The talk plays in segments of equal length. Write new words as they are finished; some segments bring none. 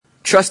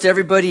Trust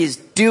everybody is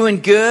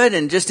doing good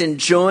and just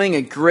enjoying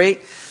a great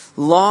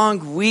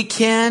long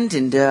weekend.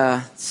 And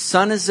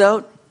sun is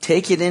out.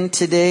 Take it in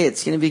today.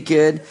 It's going to be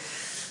good.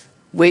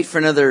 Wait for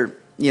another,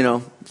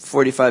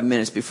 45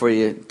 minutes before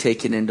you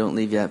take it in. Don't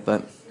leave yet,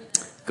 but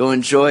go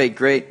enjoy a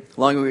great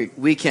long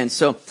weekend.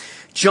 So,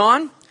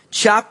 John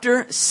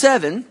chapter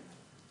 7.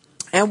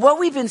 And what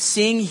we've been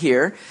seeing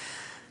here,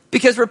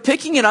 because we're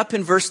picking it up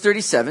in verse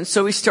 37.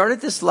 So we started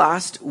this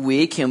last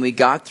week and we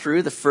got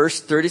through the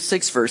first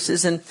 36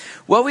 verses. And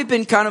what we've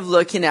been kind of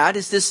looking at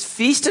is this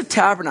Feast of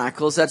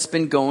Tabernacles that's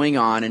been going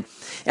on. And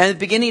at the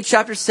beginning of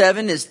chapter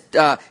 7 is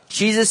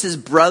Jesus'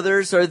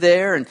 brothers are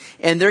there.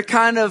 And they're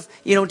kind of,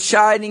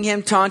 chiding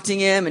him, taunting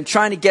him, and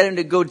trying to get him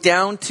to go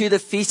down to the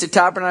Feast of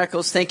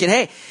Tabernacles, thinking,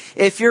 hey,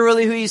 if you're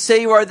really who you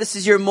say you are, this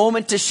is your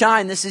moment to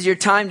shine. This is your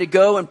time to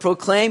go and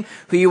proclaim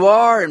who you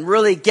are and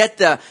really get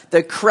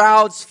the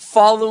crowds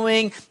following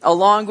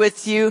along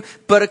with you.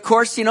 But of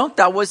course,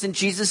 that wasn't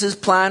Jesus'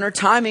 plan or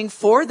timing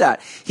for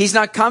that. He's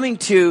not coming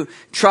to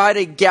try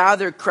to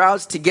gather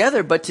crowds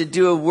together, but to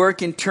do a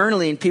work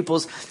internally in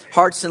people's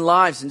hearts and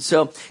lives. And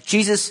so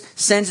Jesus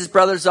sends his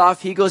brothers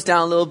off. He goes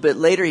down a little bit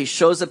later. He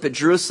shows up at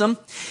Jerusalem.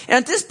 And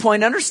at this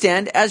point,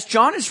 understand, as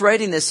John is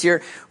writing this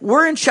here,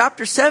 we're in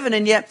chapter 7,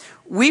 and yet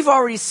we've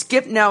already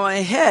skipped now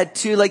ahead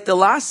to like the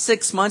last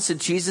 6 months of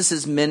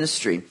Jesus'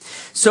 ministry.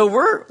 So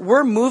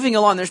we're moving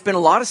along. There's been a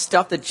lot of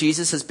stuff that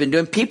Jesus has been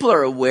doing. People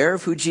are aware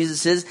of who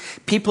Jesus is.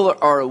 People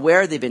are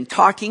aware. They've been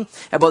talking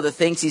about the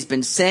things he's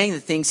been saying,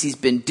 the things he's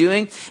been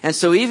doing. And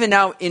so even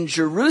now in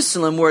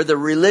Jerusalem, where the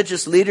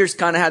religious leaders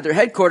kind of had their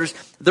headquarters,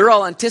 they're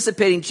all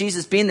anticipating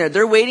Jesus being there.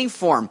 They're waiting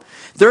for him.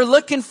 They're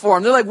looking for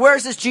him. They're like,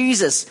 where's this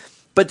Jesus?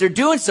 But they're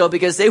doing so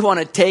because they want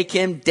to take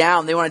him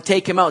down. They want to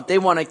take him out. They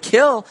want to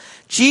kill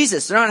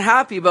Jesus. They're not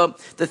happy about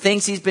the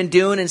things he's been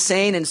doing and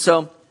saying. And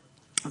so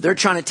they're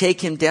trying to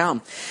take him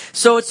down.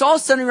 So it's all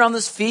centered around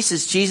this feast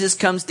as Jesus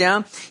comes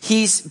down.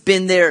 He's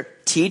been there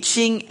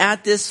teaching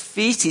at this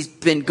feast. He's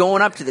been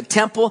going up to the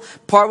temple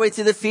partway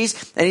through the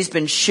feast. And he's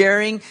been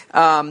sharing.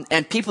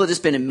 And people have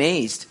just been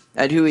amazed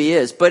at who he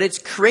is. But it's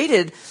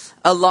created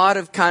a lot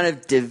of kind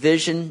of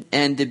division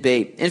and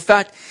debate. In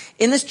fact,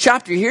 in this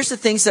chapter, here's the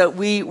things that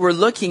we were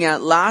looking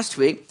at last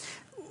week.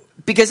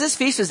 Because this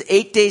feast was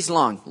 8 days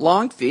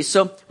long feast.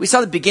 So we saw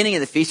the beginning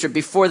of the feast or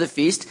before the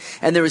feast,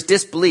 and there was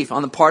disbelief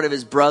on the part of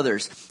his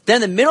brothers.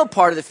 Then the middle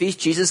part of the feast,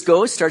 Jesus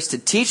starts to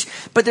teach,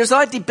 but there's a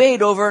lot of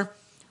debate over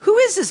who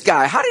is this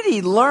guy? How did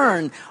he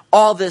learn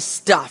all this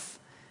stuff?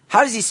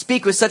 How does he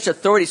speak with such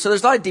authority? So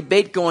there's a lot of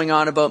debate going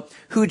on about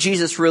who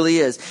Jesus really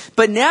is.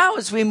 But now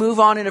as we move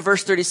on into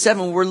verse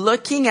 37, we're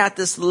looking at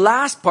this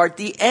last part,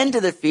 the end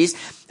of the feast,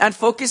 and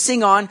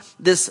focusing on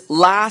this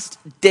last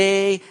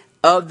day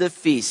of the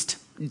feast.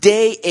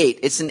 Day 8.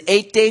 It's an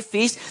 8-day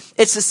feast.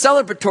 It's a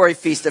celebratory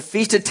feast, a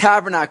Feast of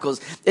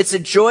Tabernacles. It's a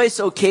joyous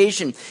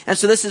occasion. And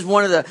so this is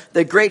one of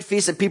the great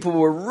feasts that people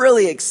were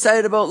really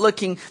excited about,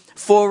 looking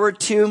forward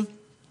to.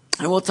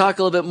 And we'll talk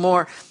a little bit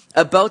more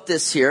about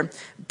this here.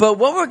 But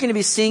what we're going to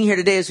be seeing here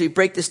today as we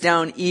break this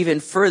down even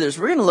further is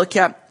we're going to look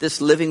at this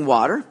living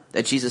water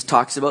that Jesus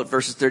talks about,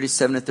 verses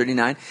 37 to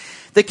 39,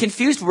 the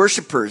confused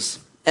worshipers,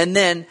 and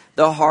then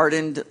the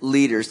hardened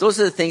leaders. Those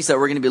are the things that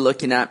we're going to be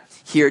looking at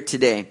here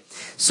today.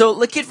 So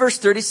look at verse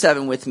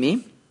 37 with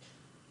me.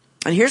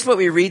 And here's what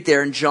we read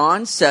there in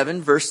John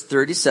 7, verse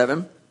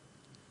 37.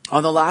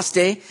 On the last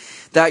day,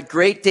 that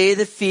great day of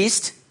the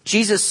feast,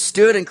 Jesus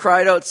stood and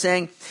cried out,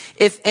 saying,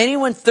 if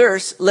anyone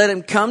thirsts, let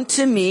him come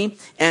to me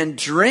and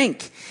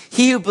drink.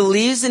 He who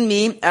believes in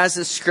me, as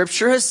the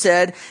scripture has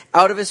said,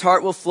 out of his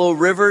heart will flow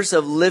rivers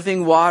of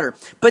living water.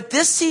 But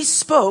this he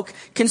spoke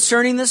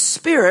concerning the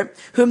Spirit,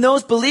 whom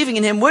those believing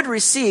in him would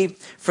receive,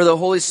 for the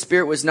Holy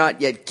Spirit was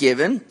not yet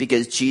given,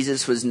 because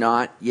Jesus was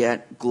not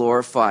yet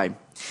glorified.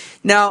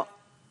 Now,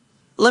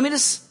 let me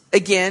just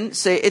again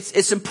say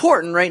it's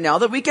important right now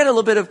that we get a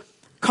little bit of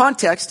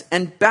context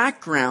and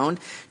background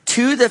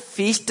to the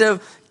Feast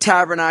of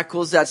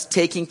Tabernacles that's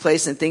taking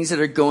place and things that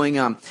are going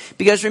on.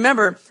 Because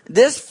remember,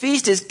 this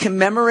feast is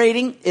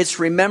commemorating, it's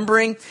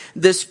remembering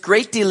this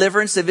great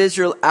deliverance of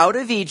Israel out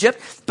of Egypt,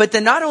 but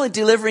then not only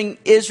delivering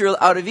Israel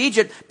out of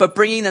Egypt, but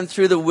bringing them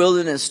through the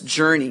wilderness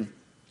journey.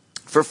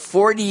 For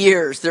 40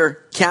 years, they're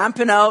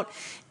camping out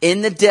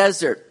in the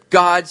desert.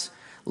 God's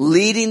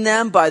leading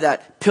them by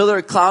that pillar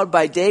of cloud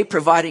by day,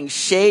 providing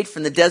shade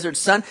from the desert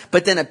sun,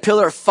 but then a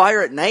pillar of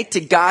fire at night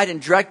to guide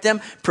and direct them,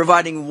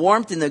 providing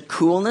warmth in the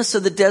coolness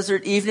of the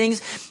desert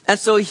evenings. And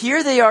so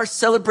here they are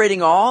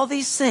celebrating all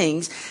these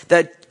things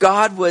that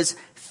God was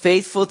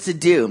faithful to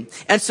do.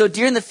 And so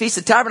during the Feast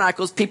of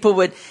Tabernacles, people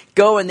would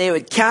go and they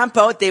would camp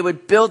out. They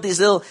would build these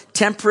little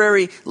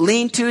temporary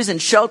lean-tos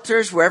and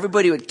shelters where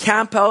everybody would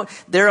camp out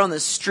there on the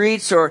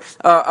streets or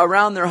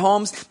around their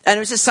homes. And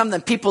it was just something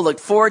that people looked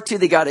forward to.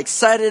 They got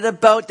excited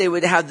about. They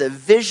would have the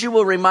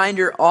visual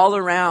reminder all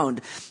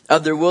around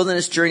of their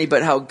wilderness journey,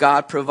 but how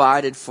God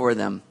provided for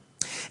them.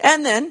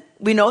 And then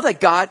we know that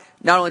God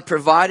not only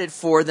provided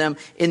for them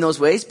in those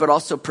ways, but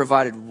also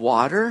provided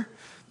water,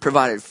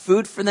 provided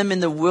food for them in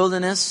the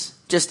wilderness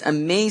just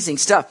amazing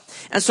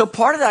stuff. And so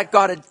part of that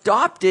got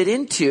adopted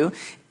into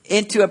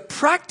a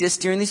practice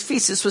during these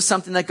feasts. This was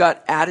something that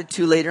got added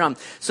to later on.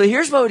 So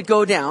here's what would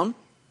go down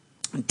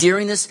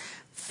during this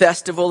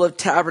Festival of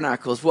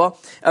Tabernacles. Well,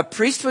 a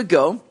priest would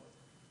go,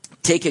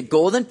 take a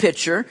golden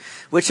pitcher,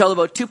 which held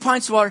about 2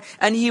 pints of water,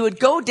 and he would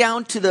go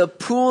down to the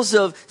pools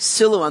of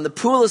Siloam, the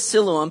pool of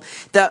Siloam,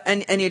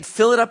 and he'd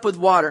fill it up with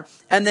water.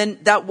 And then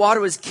that water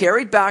was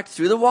carried back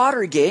through the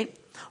water gate.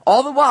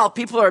 All the while,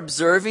 people are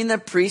observing the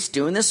priest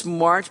doing this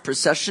march,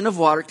 procession of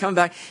water, coming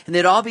back, and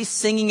they'd all be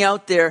singing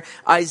out there,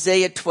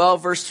 Isaiah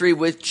 12, verse 3,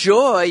 with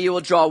joy you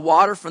will draw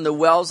water from the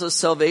wells of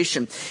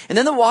salvation. And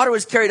then the water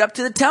was carried up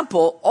to the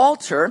temple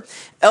altar,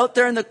 out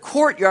there in the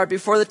courtyard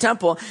before the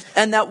temple,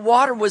 and that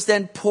water was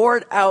then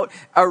poured out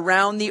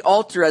around the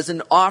altar as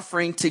an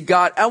offering to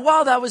God. And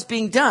while that was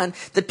being done,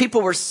 the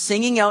people were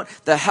singing out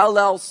the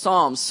Hallel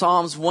Psalms,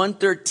 Psalms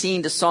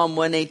 113 to Psalm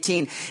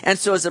 118. And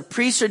so as the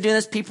priests are doing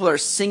this, people are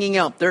singing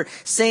out. They're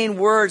saying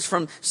words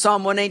from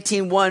Psalm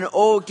 118:1,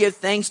 oh, give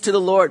thanks to the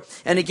Lord.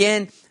 And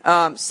again,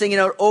 singing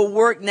out, oh,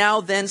 work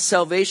now then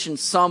salvation,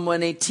 Psalm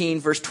 118,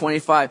 verse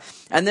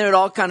 25. And then it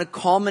all kind of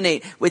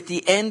culminate with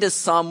the end of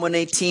Psalm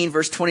 118,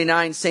 verse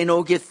 29, saying,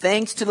 oh, give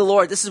thanks to the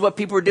Lord. This is what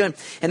people were doing.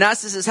 And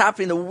as this is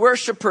happening, the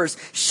worshipers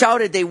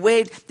shouted, they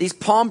waved these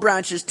palm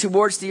branches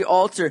towards the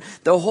altar.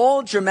 The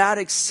whole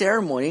dramatic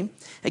ceremony,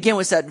 again,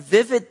 was that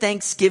vivid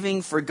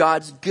thanksgiving for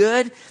God's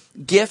good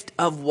gift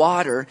of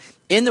water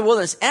in the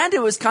wilderness. And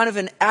it was kind of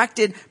an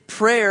acted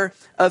prayer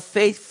of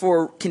faith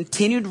for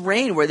continued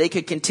rain, where they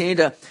could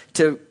continue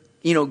to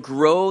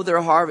grow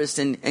their harvest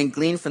and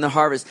glean from the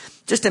harvest.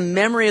 Just a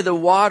memory of the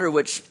water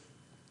which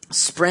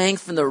sprang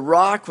from the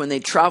rock when they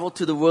traveled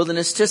through the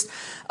wilderness. Just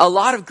a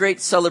lot of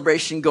great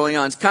celebration going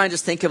on. It's kind of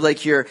just think of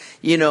like your,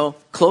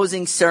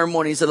 closing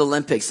ceremonies of the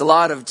Olympics. A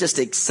lot of just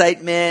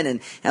excitement and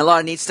a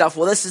lot of neat stuff.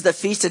 Well, this is the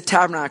Feast of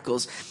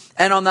Tabernacles.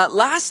 And on that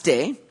last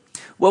day,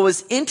 what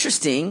was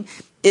interesting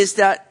is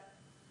that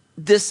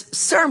this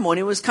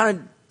ceremony was kind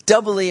of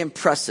doubly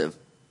impressive,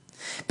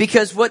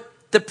 because what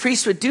the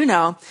priests would do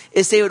now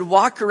is they would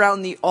walk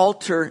around the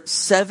altar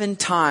 7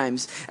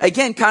 times.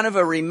 Again, kind of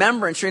a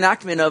remembrance,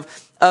 reenactment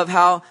of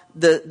how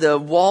the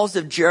walls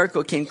of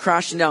Jericho came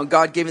crashing down,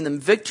 God giving them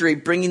victory,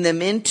 bringing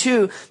them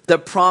into the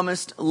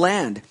promised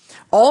land.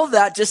 All of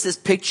that just this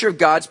picture of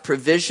God's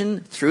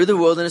provision through the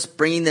wilderness,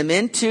 bringing them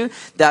into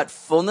that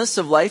fullness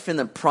of life in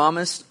the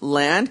promised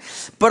land.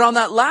 But on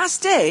that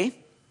last day,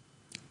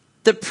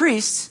 the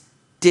priests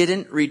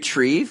didn't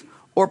retrieve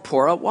or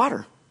pour out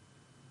water.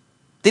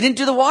 They didn't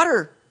do the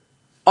water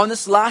on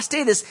this last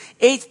day, this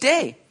 8th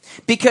day,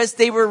 because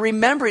they were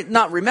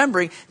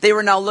they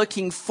were now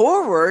looking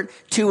forward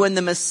to when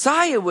the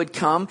Messiah would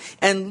come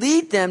and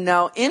lead them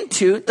now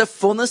into the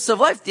fullness of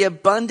life, the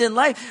abundant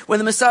life, when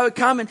the Messiah would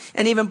come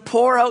and even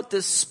pour out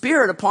the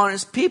Spirit upon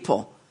his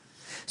people.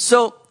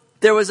 So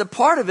there was a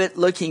part of it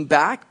looking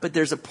back, but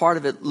there's a part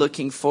of it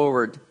looking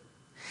forward.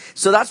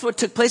 So that's what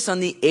took place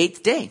on the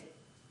 8th day.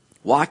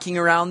 Walking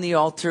around the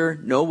altar,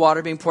 no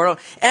water being poured out.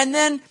 And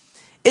then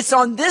it's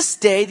on this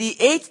day, the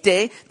 8th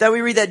day, that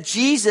we read that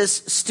Jesus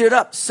stood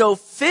up so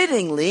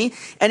fittingly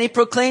and he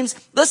proclaims,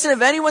 listen,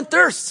 if anyone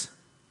thirsts,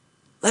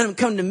 let him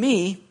come to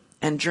me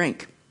and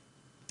drink.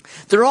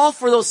 They're all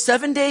for those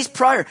 7 days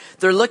prior.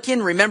 They're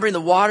looking, remembering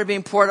the water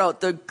being poured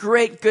out, the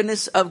great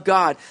goodness of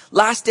God.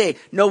 Last day,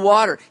 no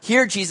water.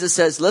 Here Jesus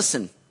says,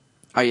 listen,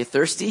 are you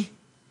thirsty?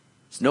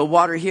 There's no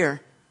water here,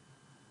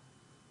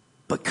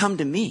 but come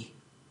to me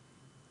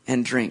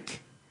and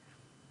drink.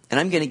 And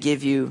I'm going to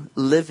give you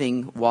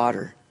living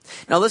water.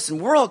 Now listen,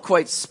 we're all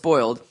quite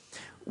spoiled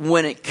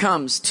when it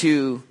comes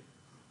to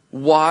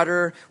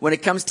water, when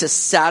it comes to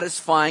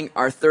satisfying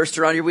our thirst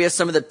around here. We have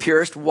some of the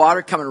purest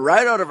water coming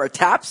right out of our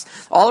taps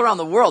all around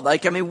the world.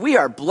 We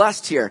are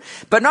blessed here.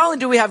 But not only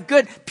do we have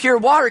good, pure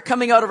water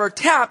coming out of our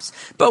taps,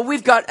 but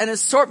we've got an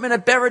assortment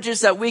of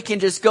beverages that we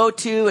can just go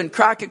to and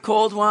crack a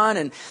cold one.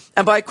 And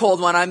by cold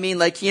one, I mean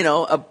a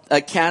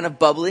can of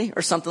bubbly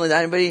or something like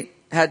that. Anybody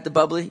had the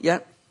bubbly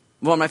yet?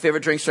 One of my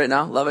favorite drinks right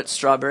now. Love it.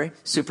 Strawberry.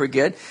 Super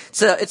good.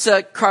 It's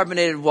a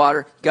carbonated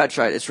water. Gotta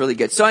try it. It's really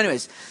good. So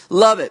anyways,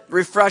 love it.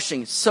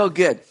 Refreshing. So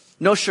good.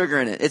 No sugar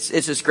in it. It's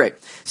just great.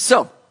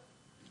 So,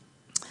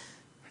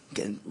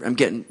 I'm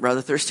getting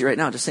rather thirsty right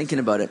now just thinking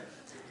about it.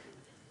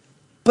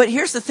 But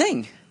here's the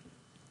thing.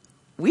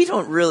 We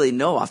don't really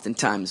know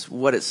oftentimes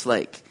what it's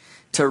like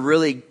to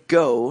really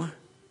go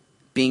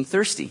being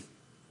thirsty.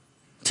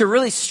 To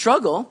really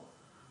struggle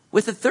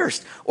with the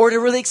thirst, or to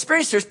really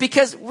experience thirst,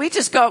 because we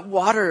just got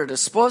water at our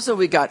disposal.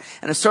 We got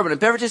an assortment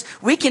of beverages.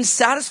 We can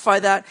satisfy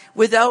that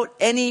without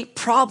any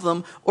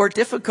problem or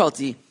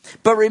difficulty.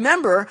 But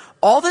remember,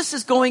 all this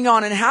is going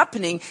on and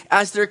happening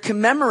as they're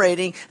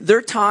commemorating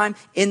their time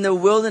in the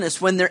wilderness,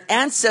 when their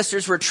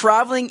ancestors were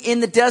traveling in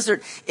the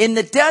desert. In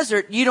the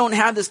desert, you don't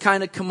have this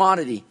kind of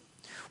commodity.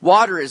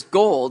 Water is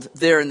gold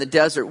there in the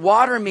desert.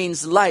 Water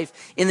means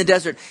life in the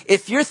desert.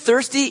 If you're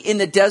thirsty in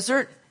the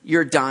desert,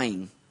 you're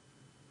dying.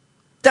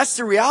 That's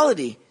the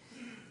reality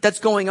that's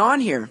going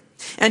on here.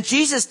 And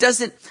Jesus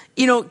doesn't,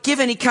 give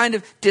any kind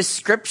of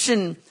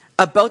description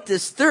about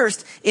this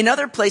thirst. In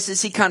other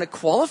places, he kind of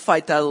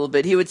qualified that a little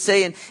bit. He would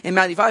say in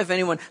Matthew 5, if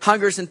anyone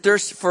hungers and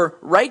thirsts for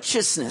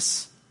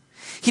righteousness.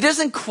 He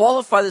doesn't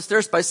qualify this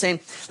thirst by saying,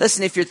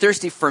 listen, if you're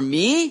thirsty for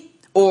me,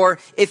 or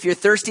if you're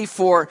thirsty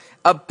for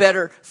a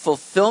better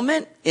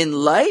fulfillment in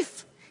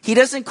life, he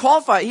doesn't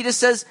qualify. He just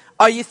says,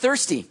 are you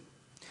thirsty?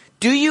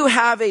 Do you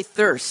have a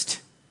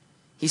thirst?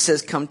 He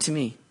says, come to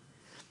me.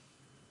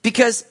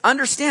 Because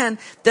understand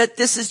that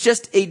this is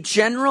just a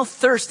general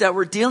thirst that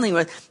we're dealing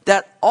with,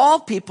 that all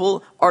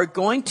people are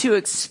going to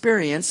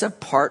experience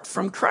apart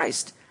from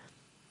Christ.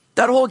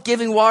 That whole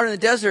giving water in the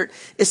desert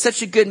is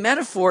such a good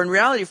metaphor in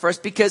reality for us,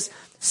 because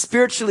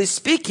spiritually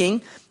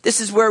speaking, this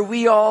is where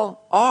we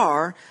all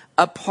are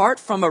apart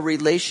from a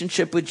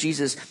relationship with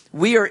Jesus.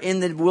 We are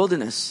in the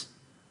wilderness.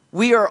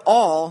 We are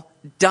all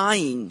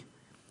dying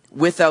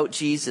without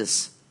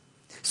Jesus.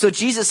 So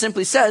Jesus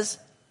simply says,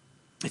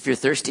 if you're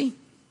thirsty,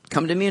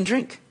 come to me and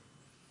drink.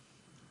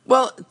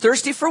 Well,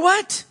 thirsty for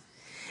what?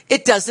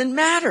 It doesn't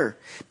matter,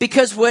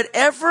 because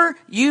whatever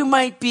you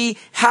might be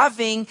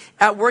having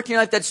at work in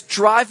your life that's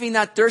driving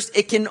that thirst,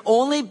 it can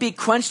only be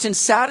quenched and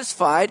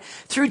satisfied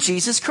through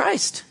Jesus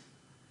Christ.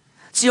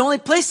 It's the only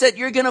place that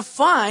you're going to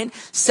find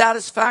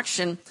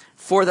satisfaction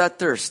for that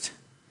thirst.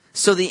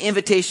 So the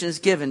invitation is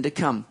given to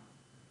come.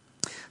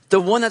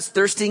 The one that's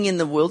thirsting in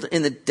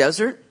the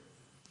desert,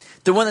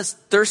 the one that's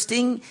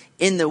thirsting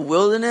in the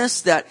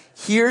wilderness that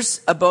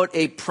hears about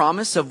a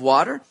promise of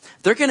water,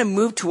 they're going to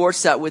move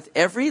towards that with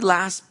every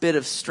last bit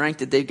of strength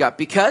that they've got,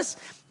 because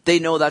they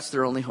know that's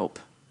their only hope.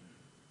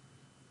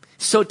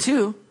 So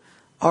too,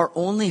 our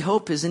only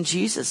hope is in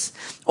Jesus.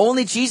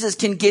 Only Jesus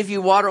can give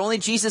you water. Only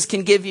Jesus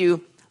can give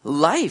you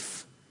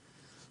life.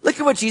 Look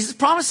at what Jesus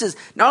promises.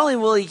 Not only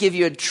will he give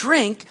you a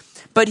drink,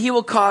 but he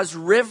will cause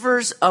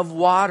rivers of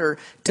water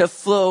to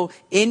flow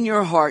in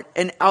your heart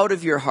and out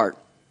of your heart.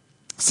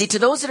 See, to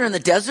those that are in the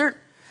desert,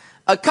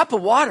 a cup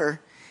of water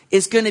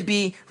is going to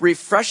be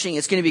refreshing.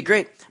 It's going to be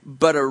great.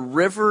 But a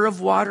river of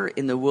water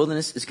in the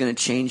wilderness is going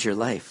to change your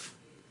life.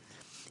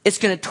 It's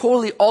going to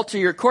totally alter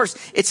your course.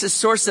 It's a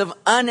source of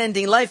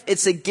unending life.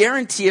 It's a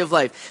guarantee of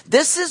life.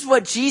 This is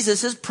what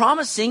Jesus is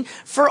promising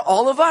for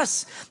all of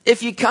us.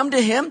 If you come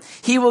to him,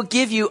 he will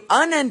give you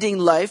unending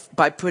life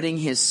by putting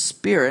his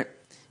Spirit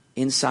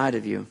inside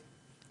of you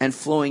and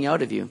flowing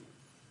out of you.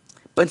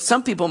 But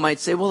some people might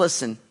say, well,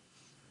 listen,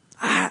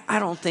 I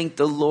don't think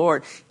the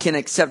Lord can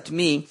accept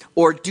me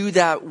or do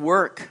that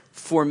work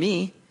for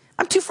me.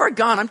 I'm too far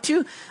gone. I'm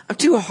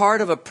too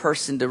hard of a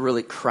person to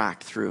really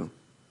crack through.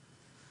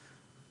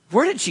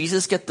 Where did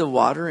Jesus get the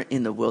water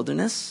in the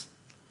wilderness?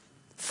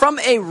 From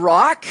a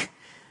rock?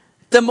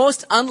 The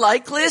most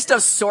unlikeliest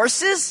of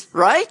sources,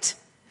 right?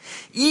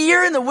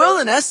 You're in the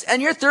wilderness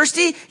and you're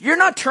thirsty. You're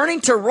not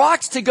turning to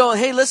rocks to go,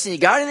 hey, listen, you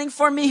got anything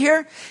for me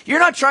here? You're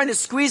not trying to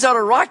squeeze out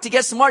a rock to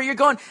get some water. You're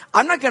going,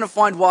 I'm not going to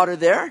find water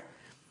there.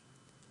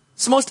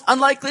 It's the most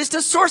unlikeliest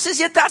of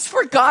sources, yet that's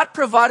where God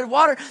provided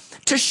water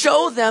to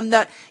show them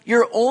that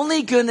you're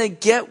only going to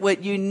get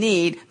what you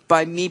need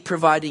by me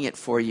providing it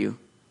for you.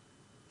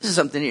 This is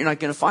something that you're not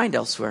going to find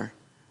elsewhere.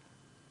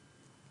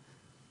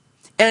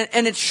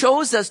 And it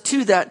shows us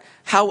too that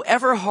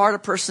however hard a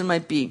person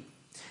might be,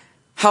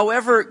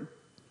 however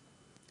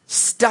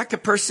stuck a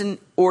person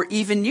or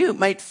even you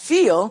might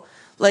feel,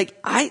 like,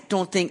 I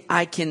don't think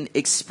I can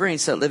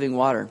experience that living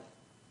water.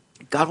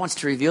 God wants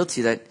to reveal to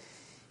you that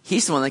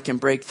he's the one that can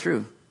break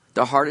through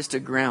the hardest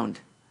of ground.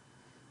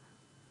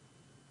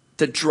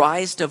 The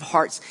driest of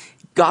hearts.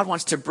 God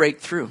wants to break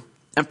through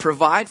and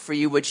provide for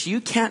you what you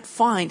can't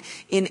find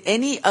in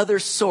any other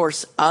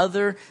source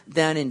other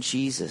than in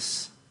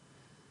Jesus.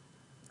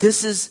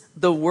 This is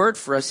the word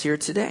for us here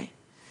today.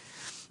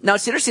 Now,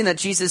 it's interesting that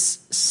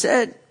Jesus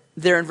said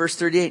there in verse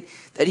 38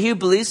 that he who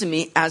believes in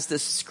me, as the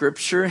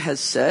scripture has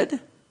said.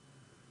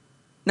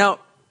 Now,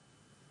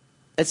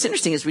 it's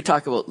interesting as we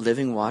talk about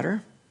living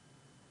water.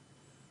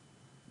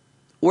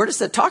 Where does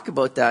that talk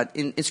about that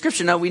in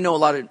scripture? Now, we know a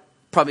lot of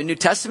probably New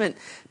Testament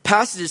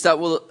passages that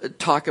will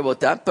talk about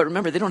that. But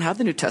remember, they don't have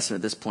the New Testament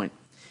at this point.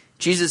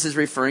 Jesus is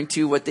referring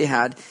to what they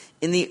had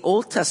in the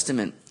Old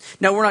Testament.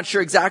 Now, we're not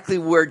sure exactly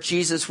where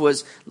Jesus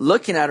was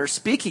looking at or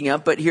speaking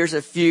of, but here's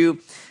a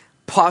few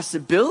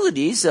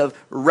possibilities of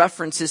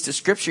references to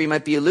scripture he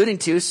might be alluding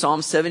to.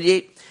 Psalm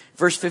 78,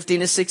 verse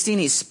 15 to 16.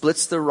 He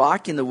splits the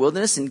rock in the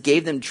wilderness and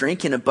gave them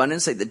drink in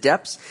abundance like the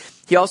depths.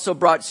 He also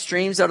brought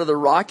streams out of the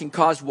rock and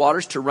caused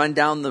waters to run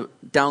down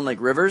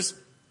like rivers.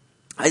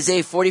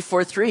 Isaiah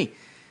 44:3.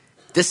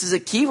 This is a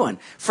key one.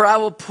 For I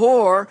will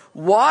pour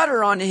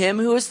water on him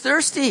who is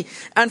thirsty,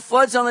 and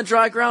floods on the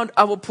dry ground.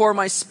 I will pour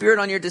my spirit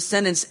on your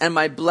descendants and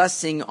my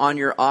blessing on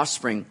your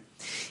offspring.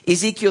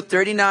 Ezekiel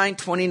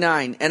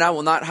 39:29. And I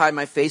will not hide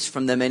my face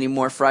from them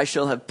anymore, for I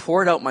shall have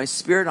poured out my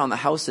spirit on the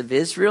house of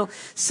Israel,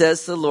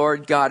 says the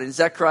Lord God. In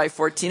Zechariah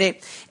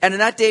 14:8. And in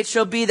that day it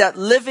shall be that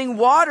living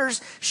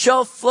waters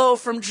shall flow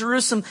from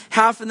Jerusalem,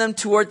 half of them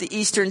toward the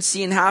eastern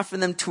sea and half of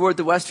them toward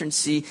the western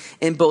sea.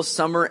 In both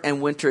summer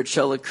and winter it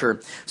shall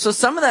occur. So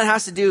some of that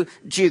has to do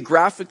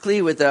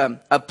geographically with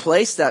a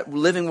place that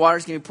living water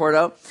is going to be poured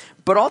out.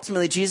 But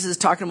ultimately, Jesus is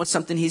talking about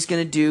something he's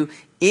going to do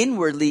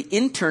inwardly,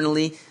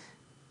 internally,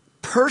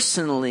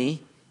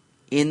 personally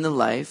in the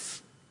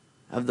life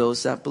of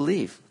those that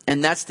believe.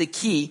 And that's the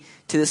key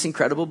to this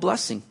incredible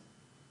blessing.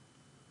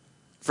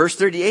 Verse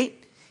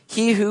 38,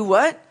 he who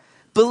what?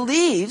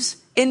 Believes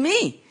in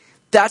me.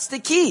 That's the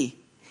key.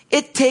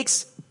 It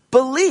takes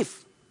belief.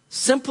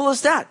 Simple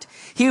as that.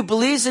 He who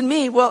believes in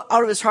me, well,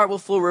 out of his heart will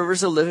flow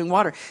rivers of living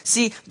water.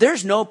 See,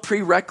 there's no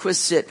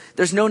prerequisite.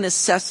 There's no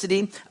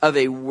necessity of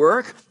a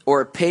work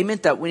or a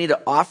payment that we need to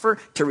offer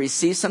to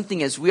receive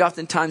something, as we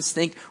oftentimes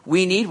think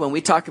we need when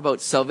we talk about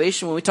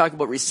salvation, when we talk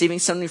about receiving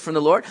something from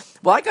the Lord.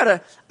 Well, I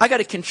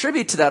gotta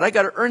contribute to that. I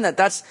gotta earn that.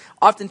 That's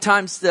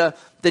oftentimes the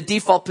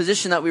default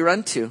position that we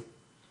run to.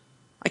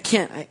 I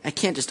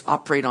can't just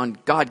operate on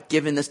God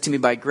giving this to me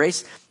by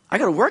grace. I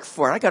gotta work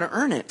for it. I gotta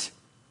earn it.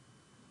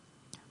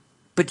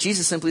 But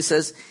Jesus simply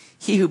says,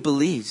 he who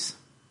believes.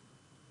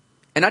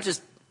 And not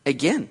just,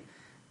 again,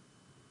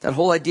 that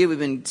whole idea we've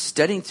been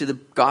studying through the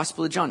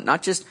Gospel of John,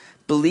 not just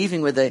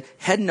believing with a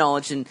head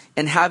knowledge and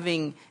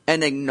having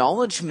an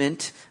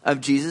acknowledgement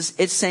of Jesus.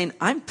 It's saying,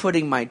 I'm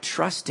putting my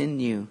trust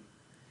in you,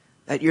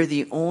 that you're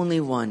the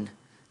only one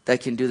that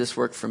can do this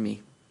work for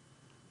me.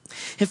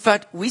 In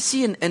fact, we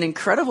see an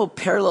incredible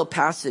parallel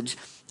passage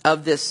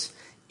of this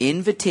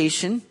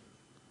invitation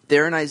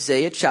there in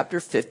Isaiah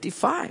chapter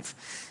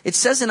 55. It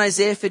says in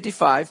Isaiah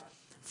 55,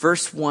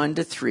 verse 1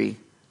 to 3,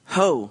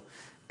 ho,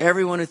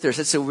 everyone who thirsts.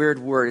 That's a weird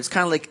word. It's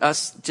kind of like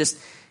us just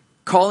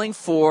calling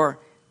for,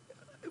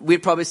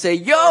 we'd probably say,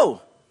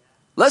 yo,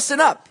 listen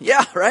up.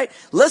 Yeah, right?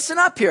 Listen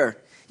up here.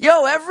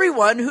 Yo,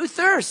 everyone who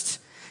thirsts,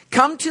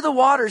 come to the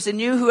waters,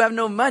 and you who have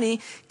no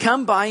money,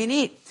 come buy and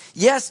eat.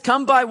 Yes,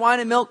 come buy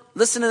wine and milk.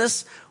 Listen to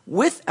this.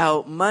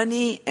 Without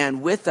money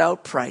and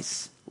without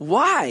price.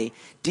 Why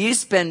do you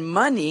spend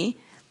money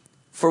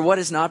for what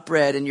is not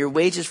bread, and your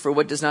wages for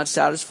what does not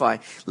satisfy?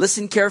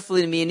 Listen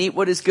carefully to me and eat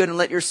what is good, and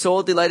let your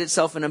soul delight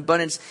itself in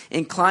abundance.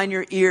 Incline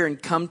your ear and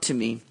come to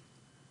me.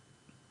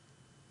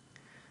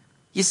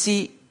 You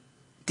see,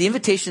 the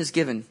invitation is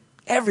given.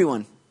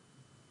 Everyone.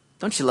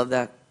 Don't you love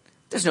that?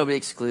 There's nobody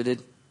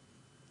excluded.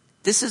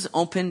 This is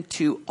open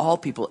to all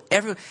people.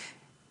 Everyone.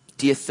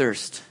 Do you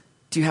thirst?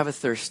 Do you have a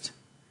thirst?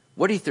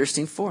 What are you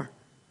thirsting for?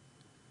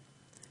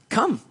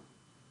 Come.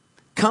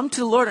 Come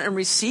to the Lord and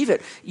receive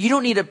it. You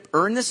don't need to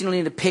earn this. You don't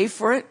need to pay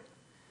for it.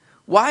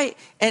 Why?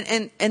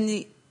 And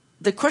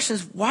the question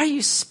is, why are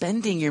you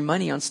spending your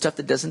money on stuff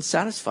that doesn't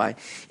satisfy?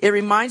 It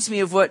reminds me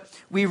of what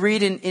we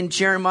read in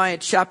Jeremiah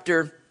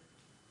chapter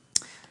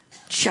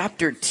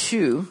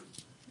 2.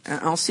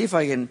 I'll see if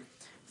I can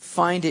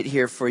find it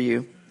here for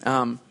you.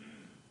 In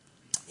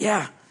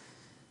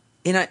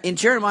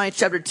Jeremiah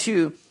chapter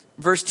 2,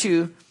 verse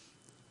 2,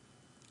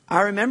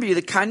 I remember you,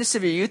 the kindness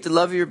of your youth, the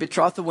love of your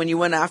betrothal, when you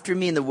went after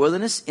me in the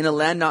wilderness, in a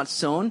land not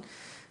sown.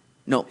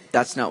 No,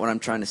 that's not what I'm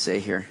trying to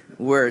say here.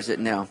 Where is it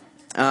now?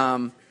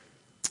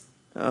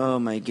 Oh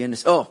my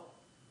goodness. Oh,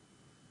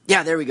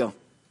 yeah, there we go.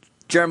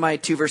 Jeremiah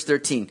 2, verse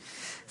 13.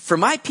 For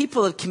my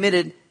people have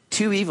committed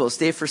two evils.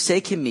 They have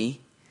forsaken me,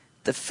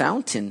 the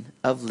fountain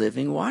of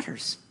living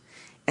waters.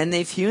 And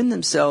they've hewn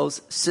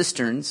themselves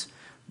cisterns,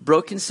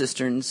 broken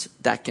cisterns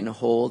that can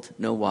hold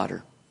no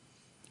water.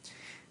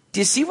 Do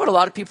you see what a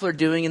lot of people are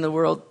doing in the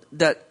world?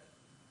 That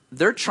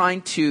they're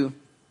trying to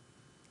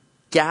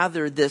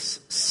gather this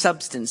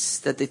substance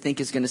that they think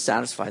is going to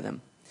satisfy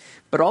them.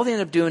 But all they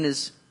end up doing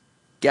is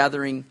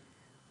gathering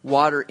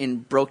water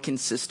in broken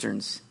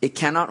cisterns. It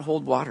cannot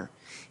hold water.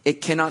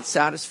 It cannot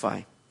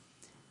satisfy.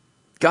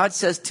 God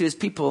says to his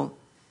people,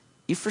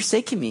 you've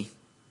forsaken me.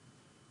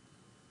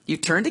 You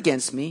turned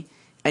against me,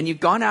 and you've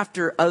gone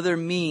after other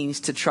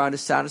means to try to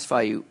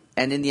satisfy you.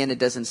 And in the end, it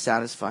doesn't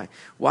satisfy.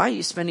 Why are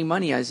you spending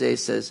money, Isaiah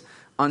says,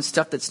 on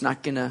stuff that's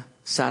not going to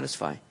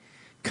satisfy?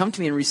 Come to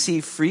me and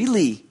receive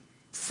freely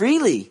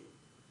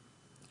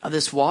of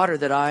this water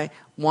that I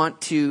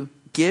want to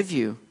give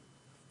you.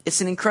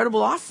 It's an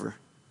incredible offer.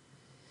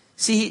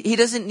 See, he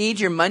doesn't need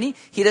your money.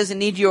 He doesn't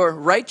need your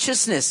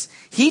righteousness.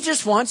 He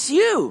just wants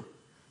you.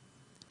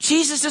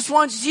 Jesus just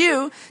wants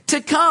you to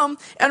come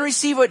and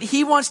receive what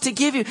he wants to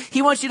give you.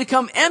 He wants you to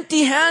come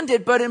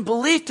empty-handed, but in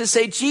belief, to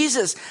say,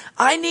 Jesus,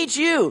 I need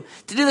you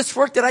to do this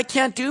work that I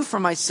can't do for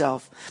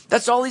myself.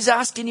 That's all he's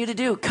asking you to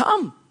do.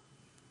 Come.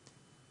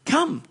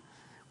 Come.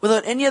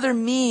 Without any other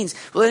means,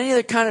 without any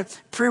other kind of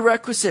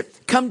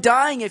prerequisite. Come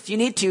dying if you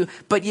need to,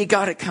 but you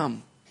gotta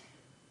come.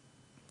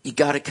 You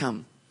gotta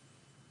come.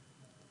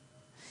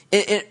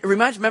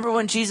 Remember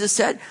when Jesus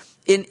said,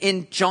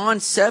 in John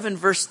 7,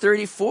 verse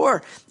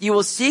 34, you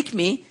will seek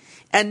me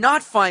and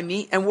not find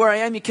me, and where I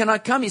am, you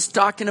cannot come. He's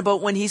talking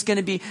about when he's going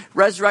to be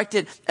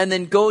resurrected and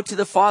then go to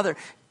the Father.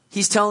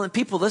 He's telling the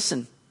people,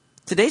 listen,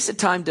 today's the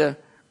time to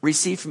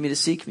receive from me, to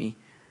seek me.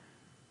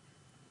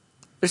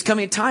 There's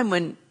coming a time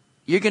when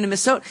you're going to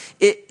miss out.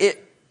 It's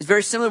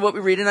very similar to what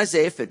we read in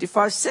Isaiah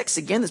 55:6.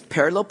 Again, this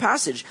parallel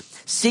passage.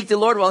 Seek the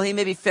Lord while he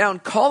may be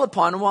found. Call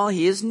upon him while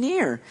he is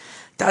near.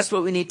 That's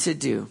what we need to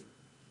do.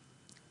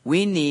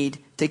 We need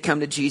to come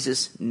to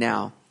Jesus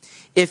now.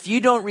 If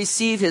you don't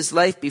receive his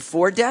life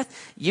before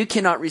death, you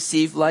cannot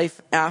receive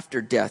life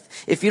after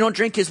death. If you don't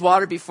drink his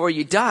water before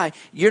you die,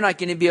 you're not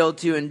going to be able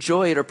to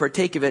enjoy it or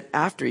partake of it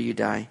after you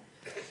die.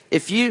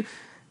 If you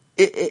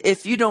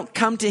don't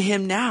come to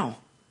him now,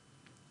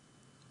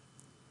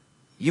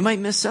 you might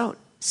miss out.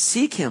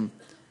 Seek him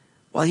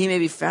while he may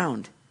be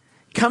found.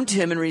 Come to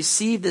him and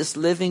receive this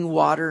living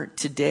water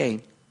today.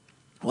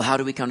 Well, how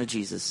do we come to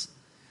Jesus?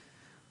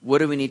 What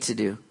do we need to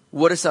do?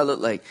 What does that look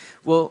like?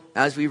 Well,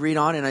 as we read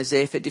on in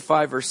Isaiah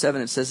 55 verse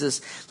 7, it says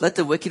this, let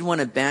the wicked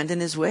one abandon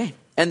his way,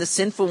 and the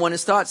sinful one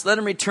his thoughts. Let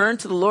him return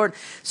to the Lord,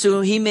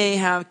 so he may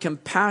have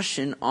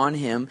compassion on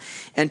him,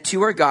 and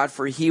to our God,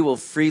 for he will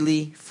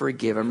freely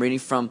forgive. I'm reading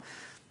from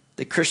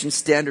the Christian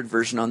Standard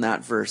Version on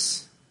that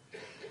verse.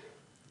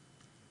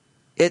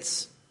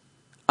 It's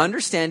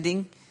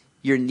understanding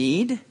your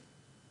need,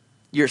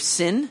 your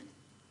sin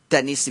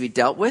that needs to be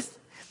dealt with,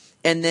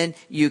 and then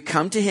you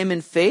come to him in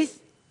faith,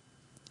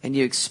 and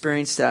you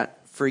experience that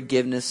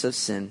forgiveness of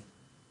sin.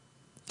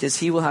 Because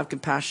he will have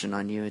compassion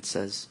on you, it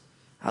says.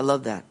 I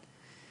love that.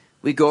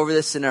 We go over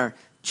this in our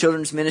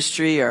children's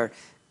ministry, our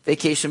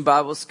vacation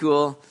Bible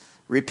school.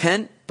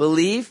 Repent,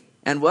 believe,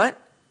 and what?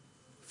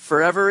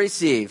 Forever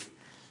receive.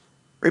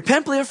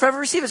 Repent, believe, and forever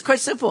receive. It's quite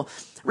simple.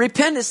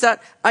 Repent is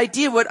that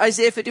idea, what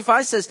Isaiah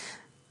 55 says.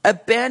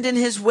 Abandon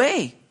his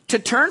way. To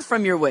turn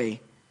from your way.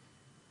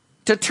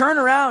 To turn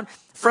around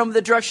from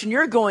the direction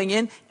you're going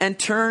in and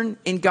turn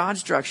in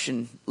God's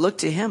direction. Look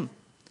to him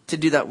to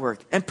do that work.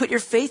 And put your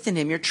faith in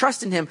him, your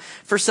trust in him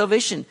for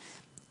salvation.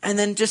 And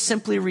then just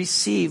simply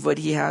receive what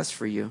he has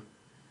for you.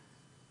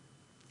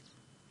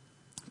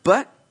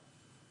 But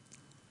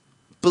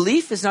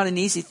belief is not an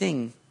easy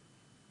thing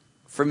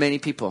for many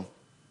people.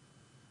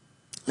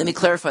 Let me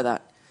clarify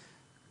that.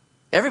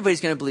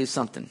 Everybody's going to believe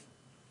something.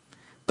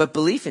 But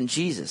belief in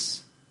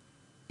Jesus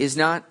is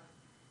not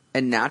a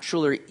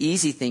natural or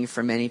easy thing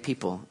for many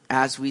people,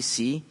 as we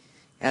see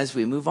as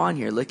we move on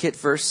here. Look at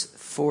verse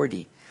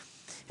 40.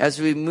 As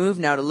we move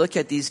now to look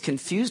at these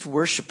confused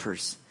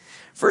worshipers.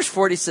 Verse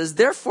 40 says,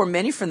 therefore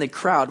many from the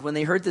crowd, when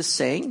they heard this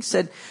saying,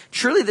 said,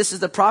 truly this is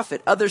the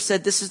prophet. Others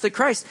said, this is the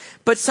Christ.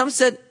 But some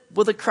said,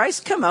 will the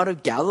Christ come out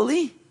of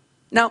Galilee?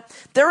 Now,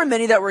 there were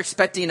many that were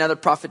expecting another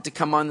prophet to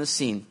come on the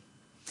scene.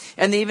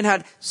 And they even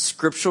had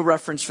scriptural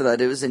reference for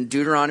that. It was in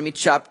Deuteronomy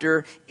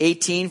chapter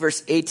 18,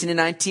 verse 18 and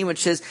 19, which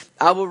says,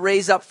 I will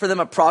raise up for them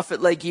a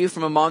prophet like you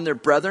from among their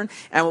brethren,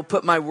 and will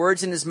put my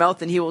words in his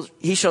mouth, and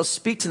he shall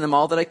speak to them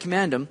all that I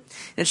command him.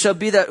 And it shall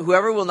be that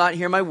whoever will not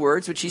hear my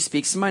words, which he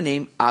speaks in my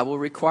name, I will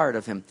require it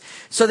of him.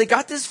 So they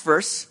got this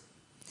verse,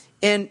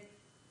 and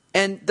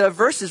the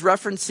verse is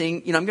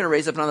referencing, I'm going to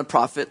raise up another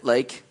prophet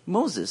like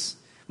Moses.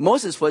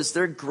 Moses was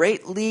their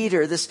great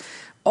leader, this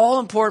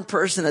all-important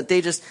person that they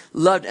just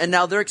loved. And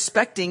now they're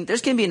expecting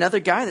there's going to be another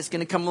guy that's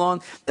going to come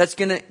along that's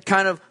going to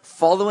kind of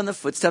follow in the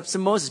footsteps of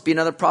Moses, be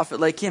another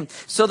prophet like him.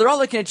 So they're all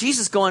looking at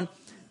Jesus going,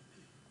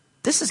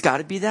 this has got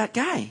to be that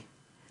guy.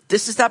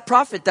 This is that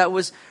prophet that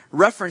was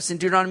referenced in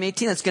Deuteronomy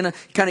 18 that's going to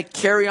kind of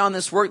carry on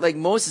this work like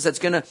Moses, that's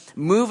going to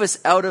move us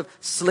out of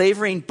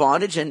slavery and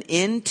bondage and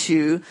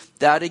into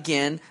that,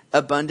 again,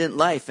 abundant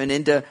life and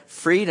into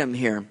freedom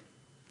here.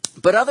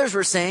 But others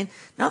were saying,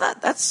 no,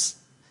 that's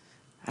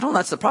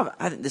the prophet.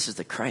 I think this is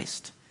the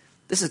Christ.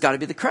 This has got to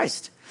be the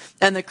Christ.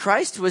 And the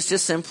Christ was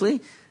just simply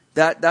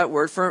that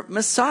word for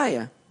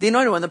Messiah. The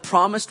anointed one, the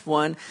promised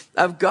one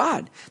of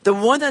God. The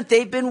one that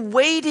they've been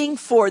waiting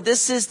for.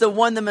 This is the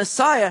one, the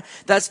Messiah,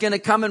 that's going to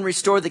come and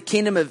restore the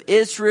kingdom of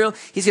Israel.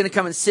 He's going to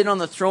come and sit on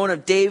the throne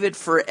of David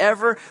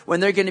forever, when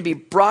they're going to be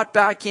brought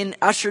back in,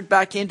 ushered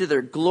back into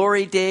their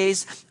glory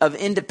days of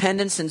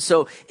independence. And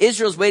so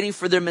Israel's waiting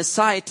for their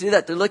Messiah to do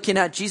that. They're looking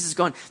at Jesus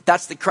going,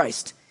 that's the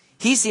Christ.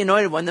 He's the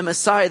anointed one, the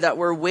Messiah that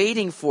we're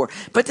waiting for.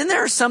 But then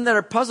there are some that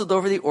are puzzled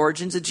over the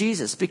origins of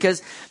Jesus,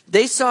 because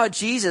they saw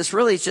Jesus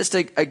really as just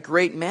a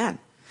great man.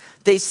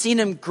 They've seen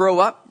him grow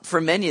up,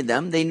 for many of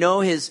them. They know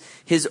his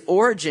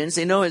origins.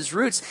 They know his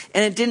roots.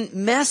 And it didn't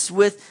mess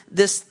with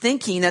this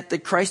thinking that the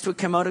Christ would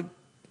come out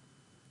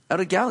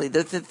of Galilee.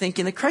 They're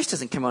thinking the Christ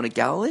doesn't come out of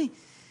Galilee.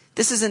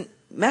 This isn't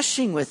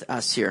meshing with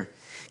us here.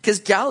 Because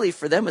Galilee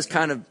for them was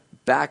kind of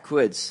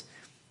backwoods.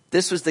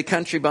 This was the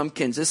country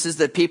bumpkins. This is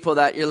the people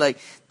that you're like,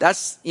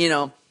 that's,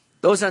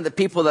 those aren't the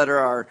people that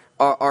are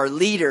our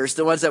leaders,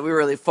 the ones that we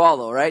really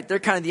follow, right? They're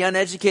kind of the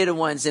uneducated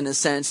ones in a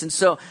sense. And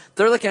so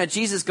they're looking at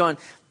Jesus going,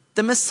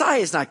 the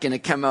Messiah is not going to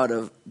come out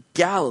of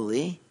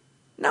Galilee.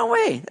 No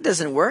way. That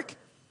doesn't work.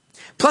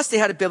 Plus, they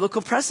had a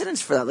biblical precedence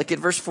for that. Look at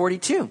verse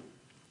 42.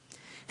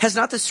 Has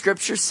not the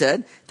scripture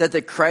said that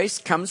the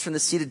Christ comes from the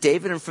seed of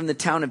David and from the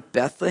town of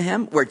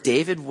Bethlehem, where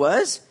David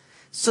was?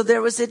 So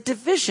there was a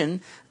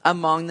division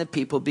among the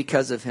people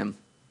because of him.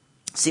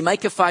 See,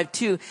 Micah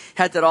 5:2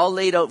 had that all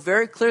laid out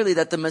very clearly,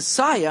 that the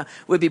Messiah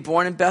would be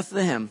born in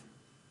Bethlehem.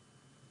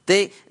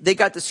 They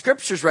got the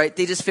scriptures right.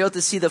 They just failed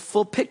to see the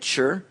full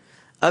picture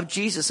of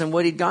Jesus and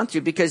what he'd gone through,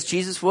 because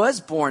Jesus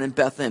was born in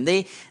Bethlehem.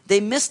 They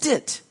missed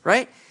it,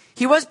 right?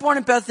 He was born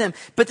in Bethlehem,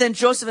 but then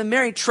Joseph and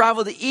Mary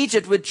traveled to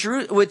Egypt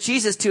with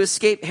Jesus to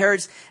escape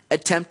Herod's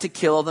attempt to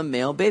kill all the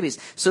male babies.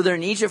 So they're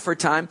in Egypt for a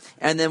time,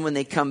 and then when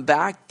they come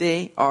back,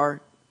 they are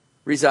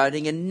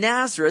residing in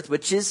Nazareth,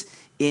 which is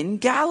in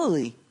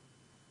Galilee.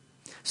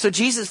 So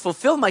Jesus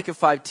fulfilled Micah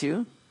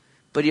 5:2,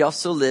 but he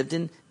also lived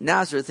in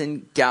Nazareth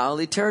in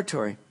Galilee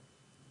territory.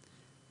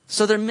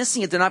 So they're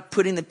missing it. They're not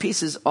putting the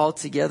pieces all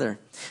together.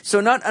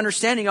 So not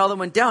understanding all that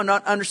went down,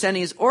 not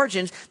understanding his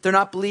origins, they're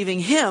not believing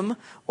him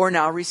or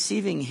now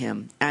receiving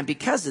him. And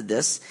because of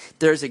this,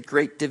 there's a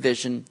great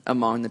division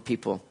among the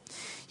people.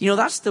 You know,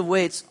 that's the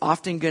way it's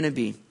often going to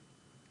be.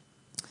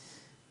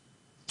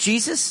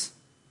 Jesus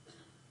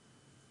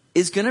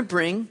is going to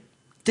bring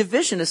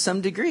division to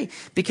some degree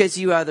because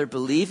you either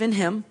believe in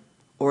him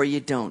or you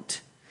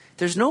don't.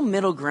 There's no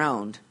middle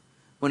ground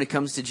when it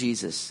comes to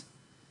Jesus.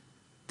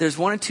 There's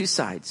one or two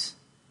sides.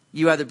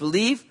 You either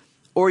believe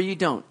or you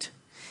don't.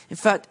 In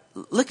fact,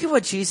 look at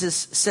what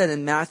Jesus said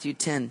in Matthew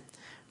 10,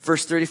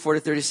 verse 34 to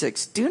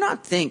 36. Do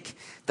not think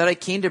that I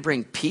came to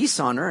bring peace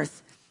on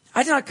earth.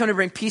 I did not come to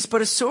bring peace,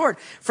 but a sword.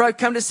 For I've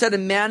come to set a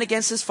man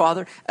against his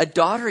father, a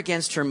daughter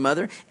against her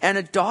mother, and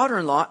a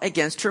daughter-in-law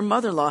against her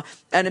mother-in-law.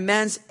 And a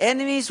man's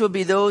enemies will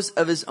be those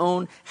of his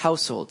own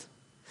household.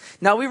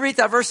 Now we read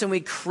that verse and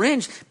we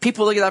cringe.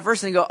 People look at that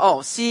verse and go,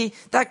 oh, see,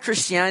 that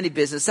Christianity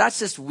business, that's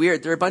just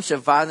weird. They're a bunch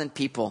of violent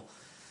people.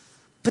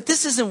 But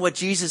this isn't what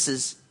Jesus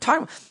is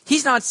talking about.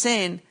 He's not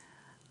saying,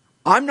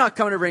 I'm not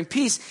coming to bring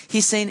peace.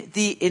 He's saying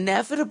the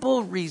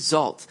inevitable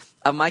result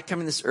of my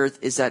coming to this earth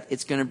is that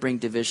it's going to bring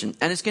division.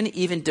 And it's going to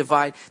even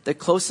divide the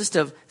closest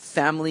of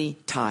family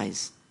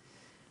ties.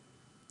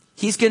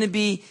 He's going to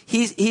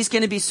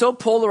be so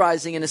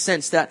polarizing in a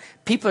sense that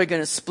people are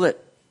going to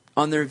split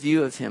on their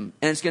view of him.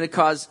 And it's going to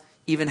cause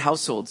even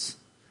households,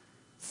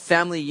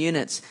 family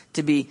units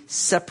to be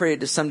separated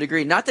to some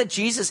degree. Not that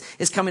Jesus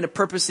is coming to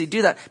purposely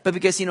do that, but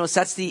because he knows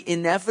that's the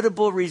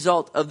inevitable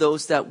result of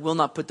those that will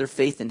not put their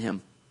faith in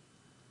him.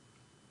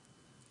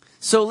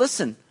 So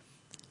listen,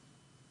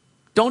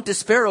 don't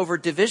despair over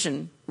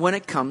division when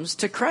it comes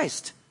to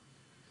Christ.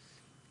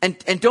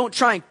 And don't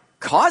try and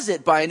cause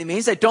it by any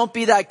means. Like, don't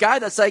be that guy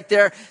that's like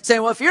there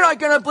saying, well, if you're not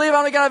going to believe,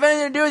 I'm not going to have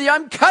anything to do with you.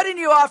 I'm cutting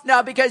you off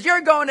now because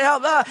you're going to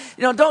hell.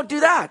 Don't do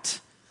that.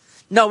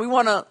 No, we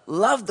want to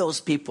love those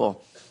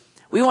people.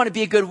 We want to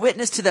be a good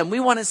witness to them.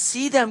 We want to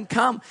see them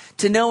come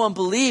to know and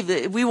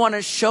believe. We want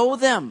to show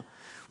them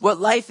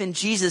what life in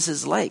Jesus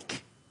is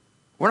like.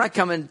 We're not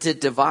coming to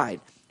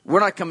divide. We're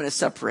not coming to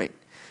separate.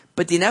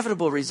 But the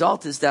inevitable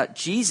result is that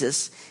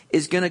Jesus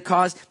is going to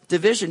cause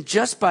division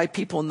just by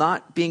people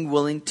not being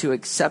willing to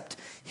accept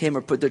him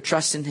or put their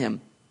trust in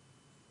him.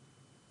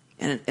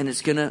 And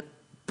it's going to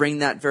bring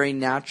that very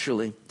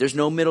naturally. There's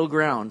no middle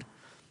ground.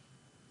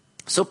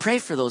 So pray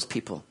for those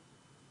people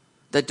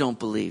that don't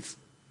believe.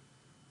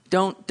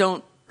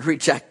 Don't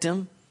reject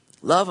them.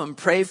 Love them.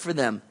 Pray for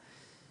them.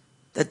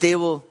 That they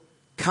will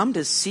come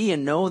to see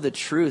and know the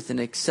truth and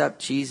accept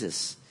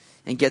Jesus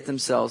and get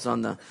themselves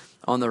on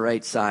the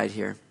right side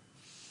here.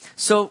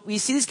 So we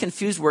see these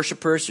confused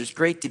worshipers. There's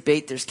great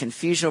debate. There's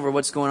confusion over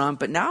what's going on.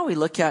 But now we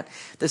look at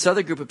this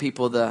other group of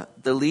people, the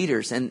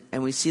leaders, and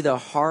we see the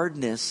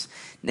hardness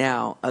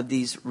now of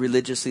these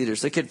religious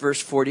leaders. Look at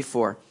verse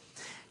 44.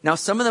 Now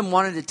some of them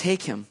wanted to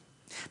take him,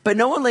 but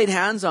no one laid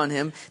hands on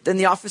him. Then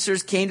the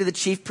officers came to the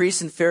chief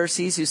priests and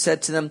Pharisees, who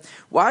said to them,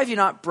 why have you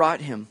not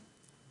brought him?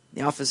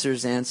 The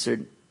officers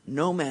answered,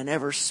 no man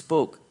ever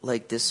spoke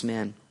like this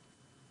man.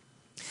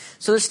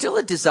 So there's still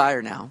a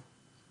desire now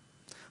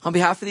on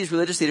behalf of these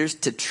religious leaders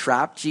to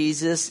trap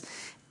Jesus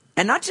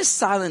and not just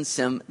silence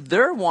him.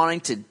 They're wanting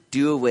to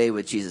do away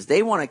with Jesus.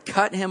 They want to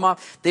cut him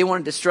off. They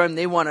want to destroy him.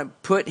 They want to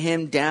put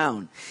him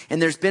down.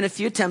 And there's been a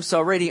few attempts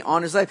already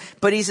on his life,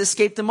 but he's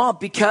escaped them all.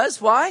 Because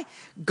why?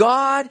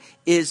 God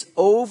is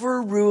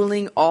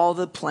overruling all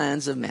the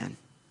plans of man.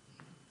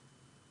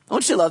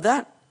 Don't you love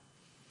that?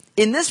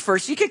 In this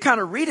verse, you can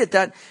kind of read it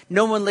that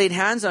no one laid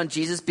hands on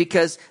Jesus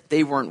because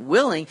they weren't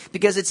willing,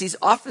 because it's these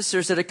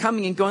officers that are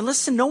coming and going,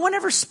 listen, no one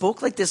ever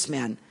spoke like this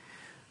man.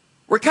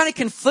 We're kind of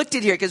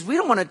conflicted here because we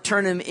don't want to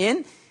turn him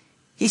in.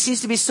 He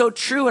seems to be so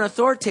true and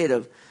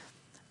authoritative.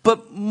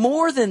 But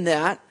more than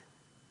that,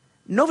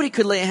 nobody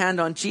could lay a hand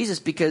on Jesus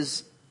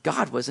because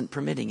God wasn't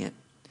permitting it.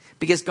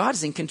 Because God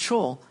is in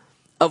control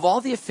of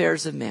all the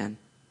affairs of man.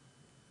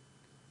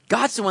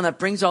 God's the one that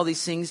brings all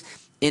these things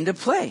into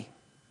play.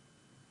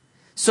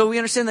 So we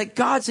understand that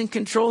God's in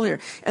control here.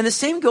 And the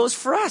same goes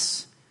for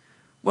us.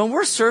 When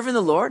we're serving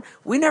the Lord,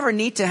 we never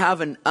need to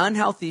have an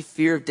unhealthy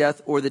fear of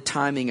death or the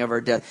timing of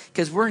our death,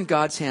 because we're in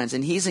God's hands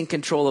and he's in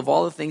control of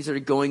all the things that are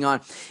going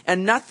on.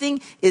 And nothing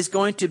is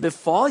going to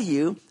befall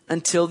you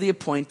until the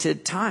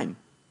appointed time.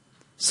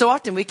 So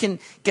often we can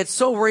get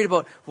so worried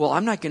about, well,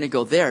 I'm not going to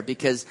go there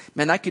because,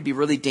 man, that could be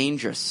really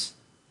dangerous.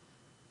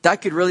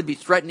 That could really be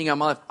threatening on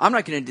my life. I'm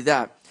not going to do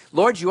that.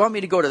 Lord, you want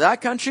me to go to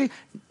that country?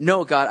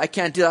 No, God, I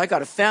can't do that. I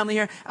got a family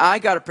here. I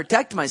got to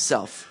protect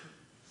myself.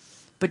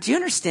 But do you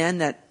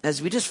understand that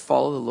as we just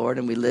follow the Lord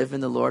and we live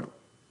in the Lord,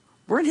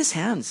 we're in his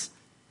hands.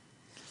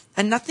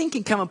 And nothing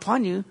can come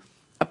upon you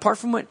apart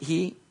from what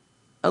he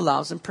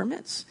allows and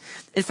permits.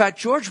 In fact,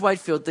 George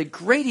Whitefield, the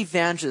great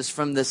evangelist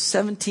from the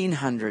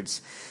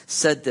 1700s,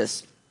 said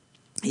this.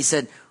 He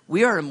said,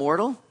 "We are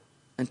immortal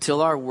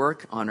until our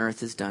work on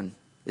earth is done."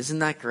 Isn't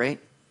that great?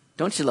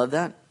 Don't you love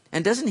that?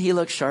 And doesn't he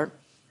look sharp?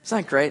 Isn't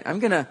that great? I'm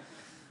gonna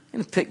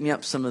pick me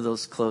up some of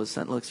those clothes.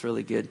 That looks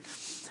really good.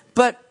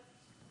 But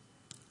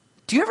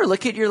do you ever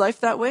look at your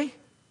life that way?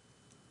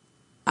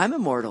 I'm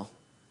immortal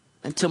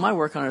until my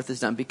work on earth is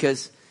done,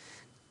 because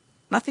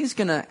nothing's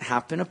going to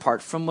happen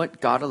apart from what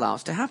God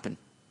allows to happen.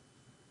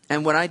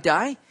 And when I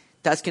die,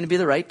 that's going to be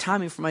the right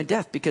timing for my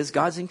death, because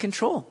God's in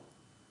control.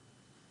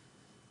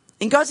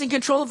 And God's in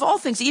control of all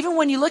things. Even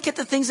when you look at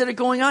the things that are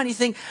going on, you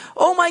think,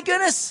 oh my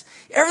goodness,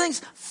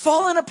 everything's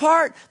falling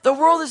apart. The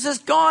world is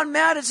just gone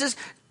mad.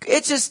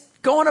 It's just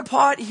going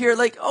apart here.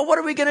 Like, oh, what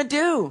are we going to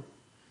do?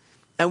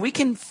 And we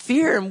can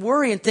fear and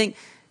worry and think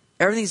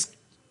everything's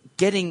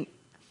getting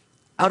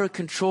out of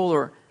control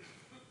or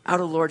out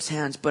of the Lord's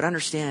hands. But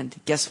understand,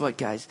 guess what,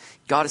 guys?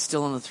 God is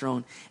still on the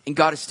throne, and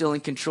God is still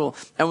in control.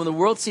 And when the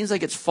world seems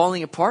like it's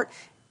falling apart,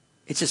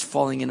 it's just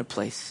falling into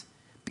place,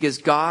 because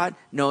God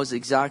knows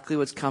exactly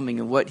what's coming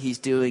and what he's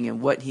doing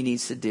and what he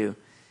needs to do.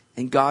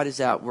 And God is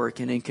at work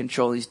and in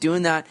control. He's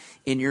doing that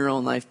in your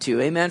own life too.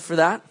 Amen for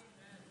that?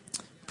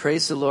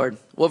 Praise the Lord.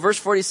 Well, verse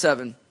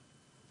 47.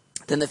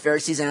 Then the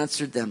Pharisees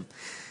answered them,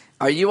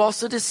 "Are you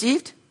also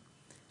deceived?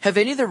 Have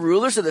any of the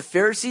rulers of the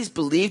Pharisees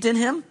believed in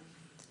him?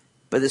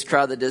 But this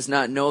crowd that does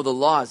not know the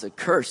law is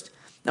accursed."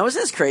 Now,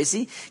 isn't this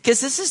crazy? Because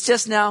this is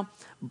just now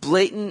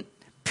blatant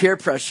peer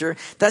pressure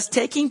that's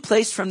taking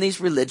place from these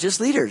religious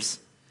leaders.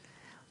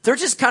 They're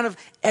just kind of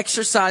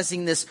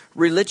exercising this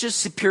religious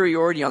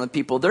superiority on the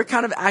people. They're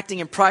kind of acting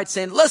in pride,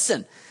 saying,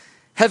 listen,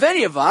 have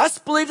any of us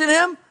believed in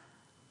him?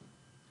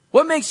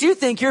 What makes you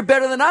think you're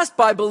better than us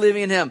by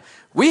believing in him?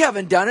 We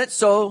haven't done it,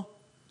 so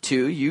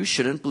too, you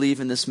shouldn't believe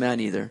in this man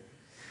either.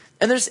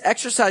 And there's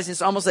exercising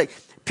this almost like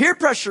peer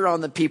pressure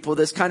on the people,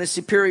 this kind of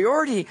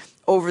superiority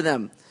over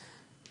them,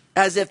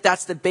 as if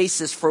that's the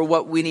basis for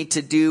what we need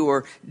to do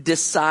or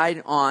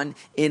decide on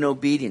in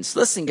obedience.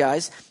 Listen,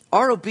 guys,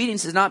 our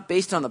obedience is not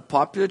based on the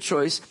popular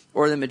choice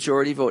or the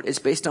majority vote. It's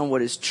based on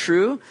what is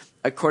true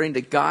according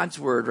to God's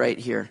word right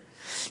here.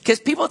 Because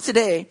people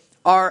today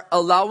are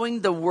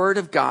allowing the word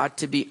of God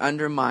to be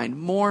undermined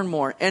more and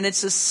more. And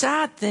it's a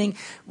sad thing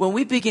when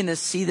we begin to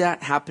see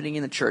that happening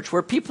in the church,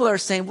 where people are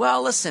saying,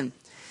 well, listen,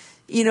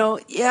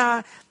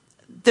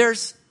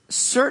 there's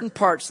certain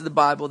parts of the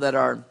Bible that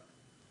are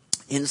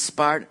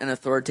inspired and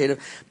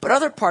authoritative, but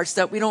other parts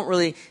that we don't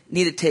really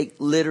need to take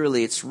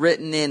literally. It's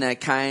written in a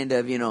kind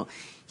of,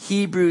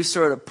 Hebrew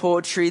sort of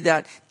poetry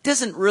that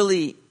doesn't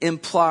really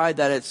imply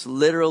that it's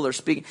literal or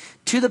speaking,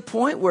 to the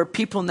point where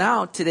people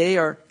now today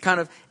are kind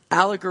of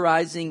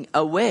allegorizing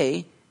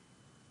away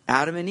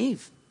Adam and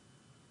Eve.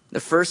 The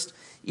first,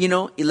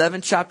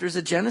 11 chapters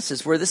of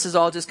Genesis, where this is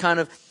all just kind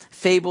of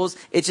fables.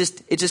 It's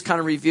just kind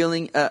of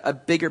revealing a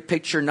bigger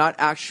picture, not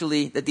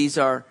actually that these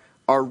are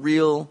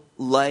real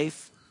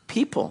life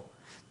people.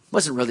 It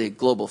wasn't really a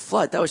global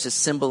flood. That was just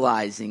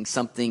symbolizing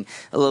something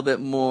a little bit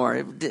more.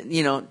 It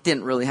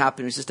didn't really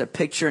happen. It was just a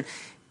picture.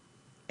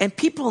 And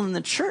people in the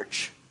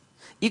church,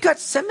 you got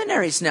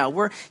seminaries now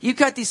where you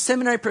got these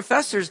seminary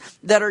professors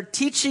that are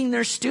teaching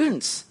their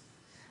students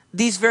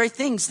these very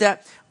things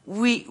that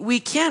we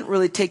can't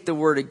really take the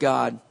word of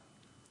God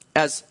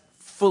as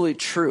fully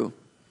true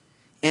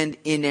and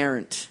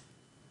inerrant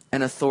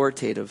and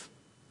authoritative.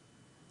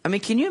 I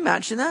mean, can you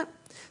imagine that?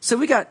 So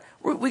we got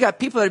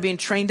people that are being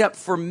trained up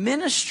for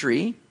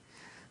ministry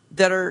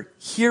that are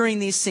hearing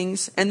these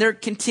things, and they're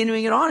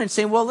continuing it on and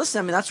saying, well,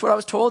 listen, that's what I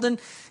was told in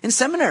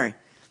seminary.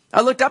 I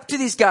looked up to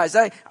these guys.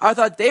 I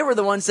thought they were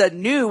the ones that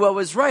knew what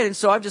was right, and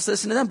so I've just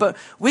listened to them. But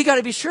we got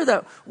to be sure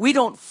that we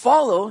don't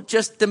follow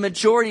just the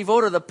majority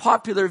vote or the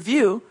popular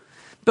view,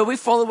 but we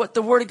follow what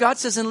the Word of God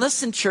says. And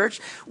listen, church,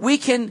 we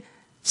can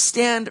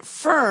stand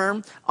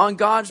firm on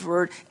God's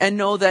word and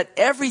know that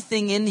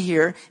everything in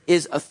here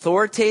is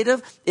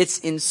authoritative, it's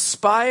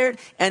inspired,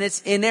 and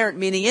it's inerrant,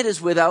 meaning it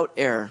is without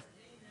error.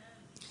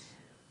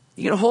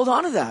 You're going to hold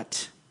on to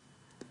that.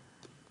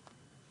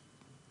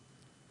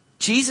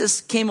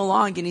 Jesus came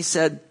along and he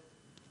said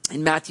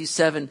in Matthew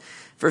 7,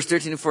 verse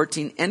 13 and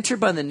 14, "Enter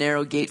by the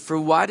narrow gate, for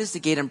wide is the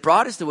gate and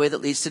broad is the way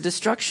that leads to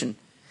destruction.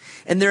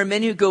 And there are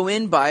many who go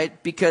in by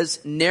it,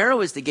 because narrow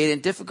is the gate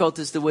and difficult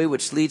is the way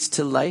which leads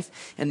to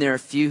life, and there are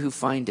few who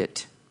find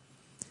it."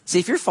 See,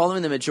 if you're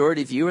following the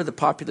majority view or the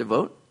popular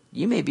vote,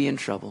 you may be in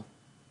trouble.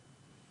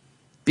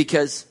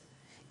 Because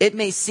it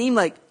may seem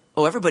like,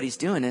 everybody's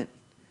doing it.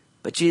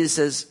 But Jesus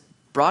says,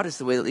 broad is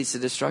the way that leads to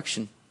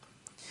destruction.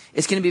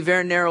 It's going to be a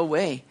very narrow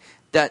way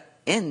that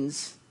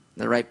ends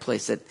in the right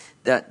place,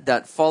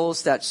 that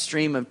follows that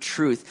stream of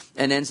truth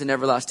and ends in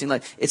everlasting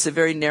life. It's a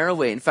very narrow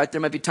way. In fact,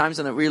 there might be times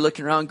on that where you're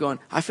looking around going,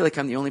 I feel like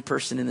I'm the only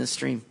person in this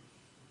stream.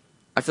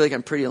 I feel like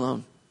I'm pretty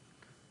alone.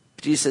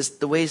 But Jesus says,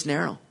 the way is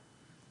narrow.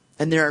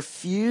 And there are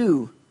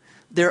few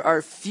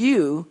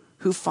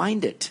who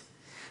find it.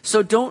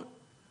 So don't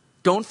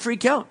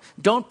freak out.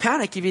 Don't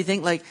panic if you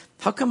think like,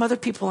 how come other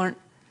people aren't?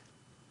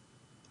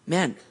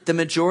 Man, the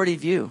majority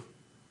view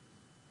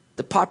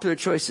the popular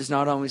choice is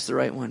not always the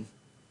right one.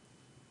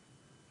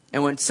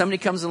 And when somebody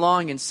comes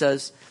along and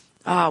says,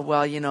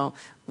 well,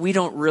 we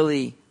don't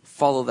really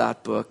follow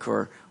that book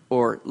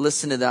or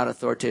listen to that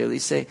authoritatively,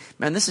 say,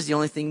 man, this is the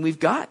only thing we've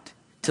got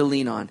to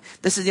lean on.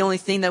 This is the only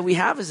thing that we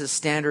have as a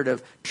standard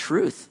of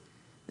truth.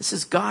 This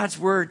is God's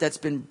word that's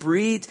been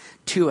breathed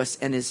to us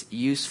and is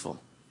useful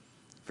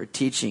for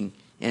teaching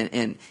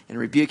and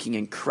rebuking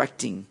and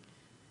correcting,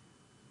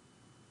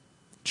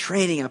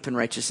 training up in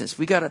righteousness.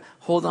 We got to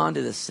hold on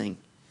to this thing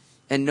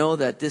and know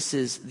that this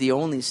is the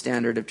only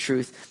standard of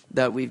truth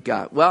that we've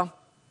got. Well,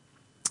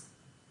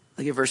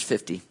 look at verse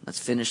 50. Let's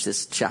finish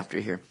this chapter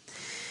here.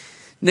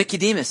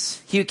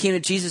 Nicodemus, he who came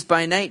to Jesus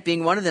by night,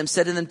 being one of them,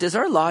 said to them, does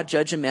our law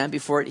judge a man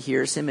before it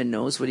hears him and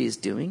knows what he is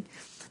doing?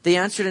 They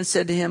answered and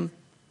said to him,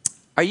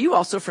 are you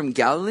also from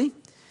Galilee?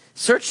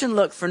 Search and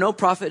look, for no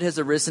prophet has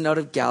arisen out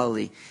of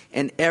Galilee.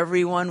 And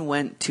everyone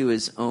went to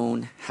his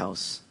own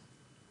house.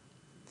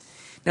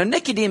 Now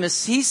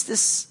Nicodemus, he's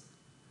this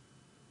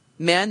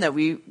man that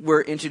we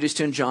were introduced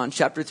to in John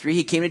chapter 3.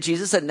 He came to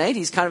Jesus at night.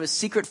 He's kind of a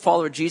secret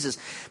follower of Jesus.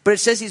 But it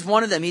says he's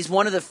one of them. He's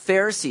one of the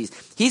Pharisees.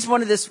 He's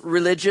one of this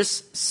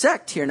religious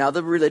sect here now,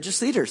 the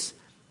religious leaders.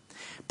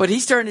 But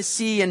he's starting to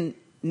see and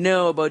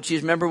know about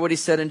Jesus. Remember what he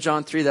said in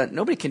John 3, that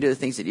nobody can do the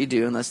things that you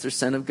do unless they're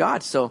sent of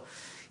God. So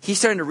he's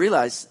starting to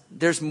realize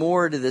there's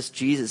more to this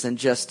Jesus than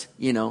just,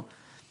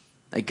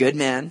 a good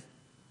man.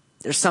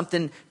 There's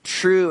something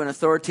true and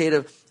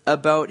authoritative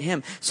about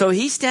him. So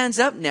he stands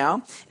up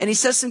now and he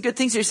says some good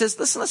things here. He says,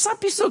 listen, let's not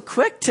be so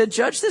quick to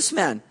judge this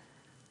man.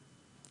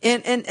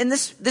 And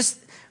this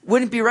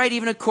wouldn't be right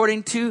even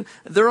according to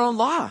their own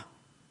law.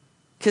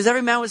 Because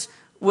every man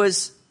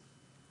was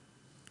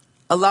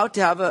allowed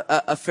to have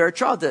a fair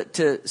trial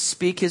to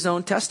speak his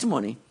own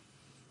testimony.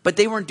 But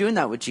they weren't doing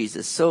that with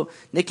Jesus. So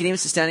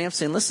Nicodemus is standing up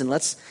saying, listen,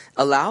 let's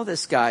allow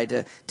this guy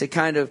to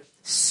kind of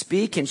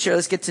speak and share.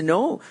 Let's get to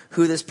know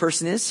who this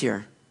person is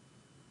here.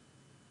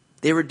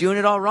 They were doing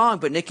it all wrong,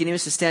 but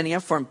Nicodemus is standing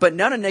up for him. But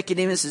none of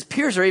Nicodemus'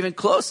 peers are even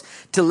close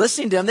to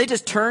listening to him. They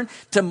just turn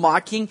to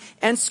mocking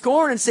and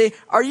scorn and say,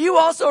 are you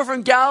also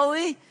from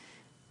Galilee?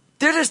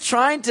 They're just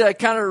trying to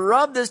kind of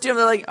rub this to him.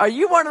 They're like, are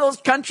you one of those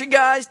country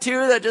guys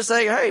too that just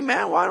like, hey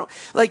man, why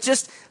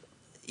don't,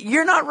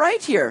 you're not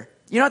right here.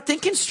 You're not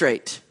thinking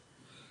straight.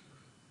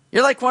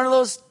 You're like one of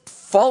those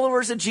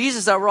followers of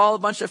Jesus that were all a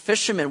bunch of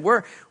fishermen.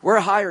 We're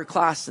higher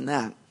class than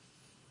that.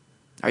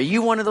 Are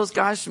you one of those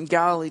guys from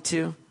Galilee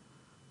too?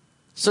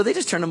 So they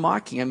just turn to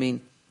mocking. I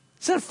mean,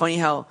 isn't it funny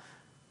how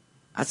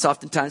that's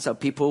oftentimes how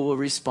people will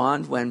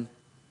respond when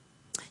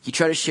you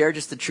try to share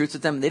just the truth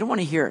with them? They don't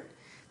want to hear it.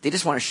 They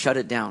just want to shut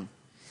it down.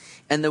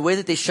 And the way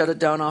that they shut it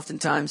down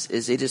oftentimes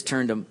is they just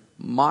turn to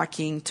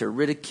mocking, to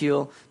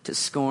ridicule, to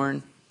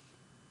scorn.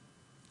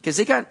 Because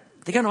they got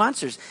no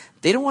answers.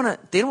 They don't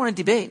want to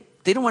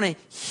debate. They don't want to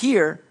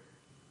hear.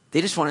 They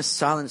just want to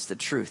silence the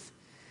truth.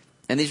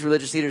 And these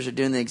religious leaders are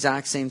doing the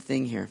exact same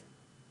thing here.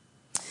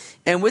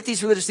 And with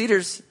these religious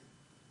leaders,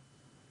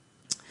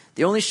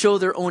 they only show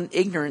their own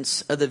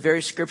ignorance of the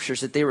very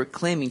scriptures that they were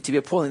claiming to be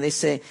upholding. They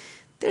say,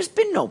 there's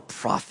been no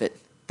prophet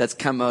that's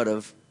come out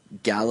of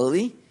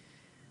Galilee.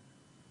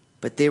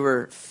 But they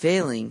were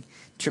failing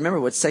to remember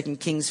what 2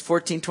 Kings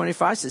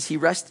 14:25 says.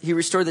 He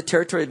restored the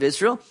territory of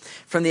Israel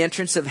from the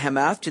entrance of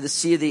Hamath to the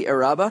sea of the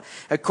Arabah,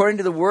 according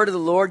to the word of the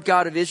Lord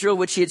God of Israel,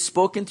 which he had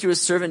spoken through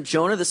his servant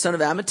Jonah, the son of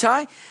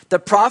Amittai, the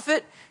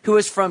prophet who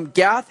was from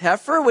Gath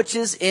Hepher, which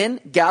is in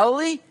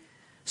Galilee.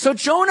 So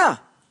Jonah.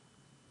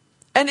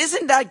 And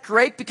isn't that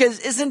great? Because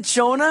isn't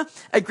Jonah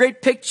a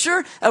great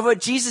picture of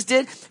what Jesus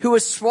did, who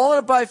was swallowed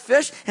up by a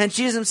fish? And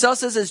Jesus himself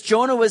says, as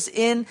Jonah was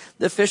in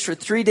the fish for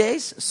 3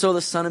 days, so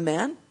the Son of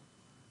Man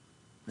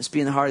must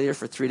be in the heart of the earth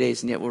for 3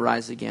 days and yet will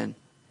rise again.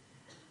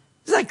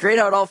 Isn't that great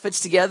how it all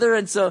fits together?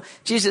 And so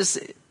Jesus,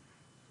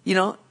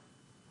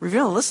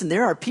 revealing, listen,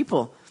 there are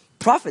people,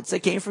 prophets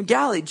that came from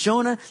Galilee.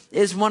 Jonah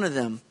is one of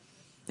them.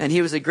 And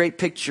he was a great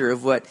picture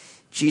of what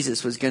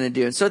Jesus was going to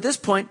do. And so at this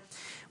point,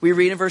 we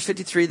read in verse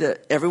 53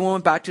 that everyone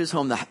went back to his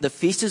home. The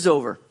feast is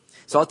over.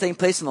 It's all taking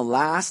place on the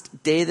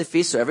last day of the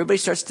feast. So everybody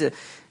starts to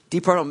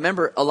depart.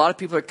 Remember, a lot of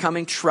people are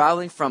coming,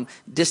 traveling from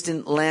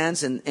distant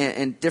lands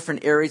and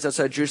different areas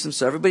outside Jerusalem.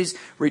 So everybody's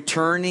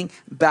returning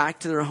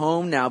back to their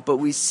home now. But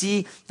we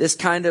see this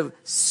kind of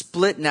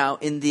split now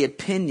in the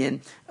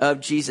opinion of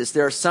Jesus.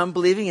 There are some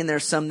believing and there are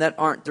some that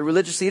aren't. The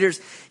religious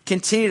leaders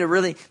continue to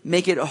really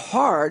make it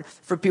hard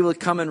for people to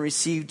come and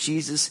receive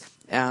Jesus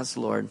as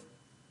Lord.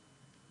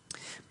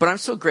 But I'm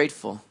so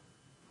grateful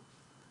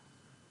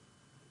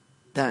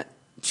that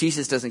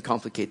Jesus doesn't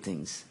complicate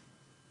things.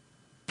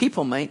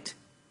 People might.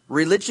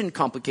 Religion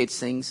complicates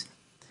things.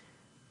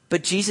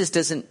 But Jesus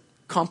doesn't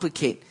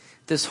complicate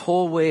this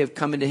whole way of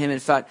coming to him. In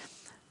fact,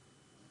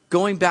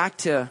 going back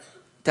to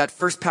that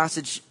first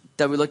passage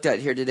that we looked at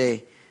here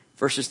today,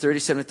 verses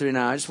 37 to 39,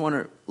 I just want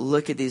to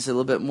look at these a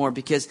little bit more,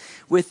 because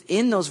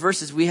within those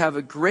verses we have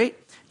a great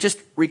just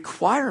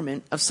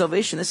requirement of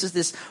salvation. This is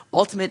this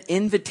ultimate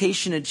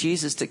invitation of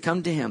Jesus to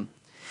come to him.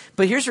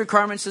 But here's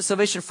requirements of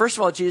salvation. First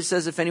of all, Jesus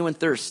says, if anyone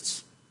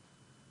thirsts,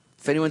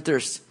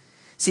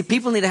 See,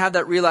 people need to have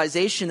that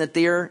realization that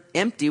they are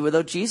empty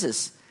without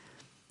Jesus.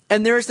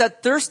 And there is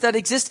that thirst that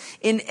exists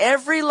in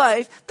every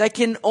life that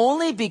can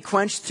only be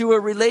quenched through a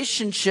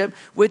relationship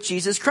with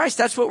Jesus Christ.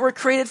 That's what we're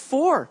created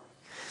for.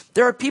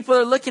 There are people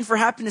that are looking for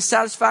happiness,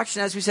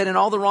 satisfaction, as we said, in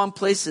all the wrong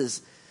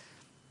places.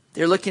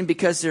 They're looking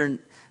because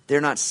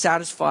they're not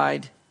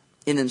satisfied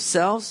in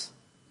themselves.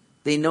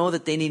 They know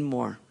that they need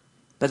more.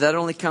 But that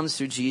only comes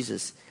through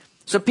Jesus.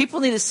 So people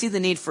need to see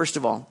the need, first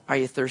of all. Are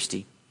you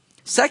thirsty?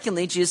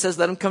 Secondly, Jesus says,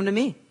 let them come to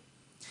me.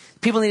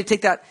 People need to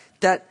take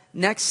that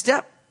next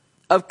step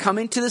of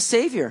coming to the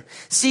Savior.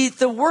 See,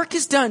 the work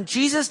is done.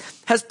 Jesus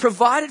has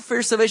provided for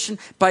your salvation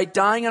by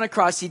dying on a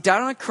cross. He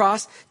died on a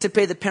cross to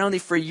pay the penalty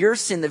for your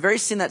sin, the very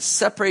sin that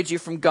separates you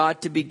from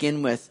God to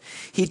begin with.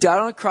 He died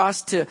on a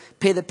cross to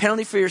pay the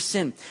penalty for your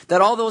sin,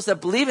 that all those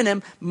that believe in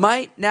him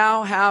might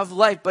now have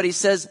life. But he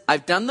says,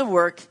 I've done the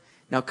work,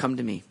 now come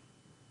to me.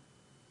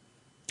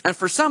 And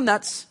for some,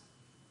 that's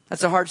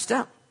a hard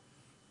step.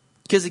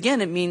 Because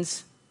again, it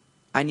means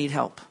I need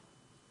help.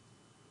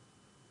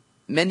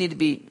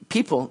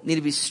 People need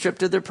to be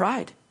stripped of their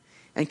pride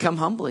and come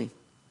humbly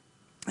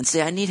and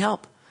say, I need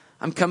help.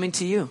 I'm coming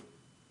to you.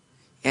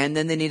 And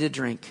then they need a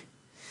drink.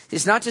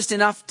 It's not just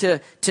enough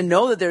to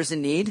know that there's a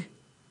need.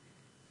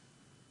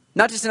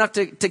 Not just enough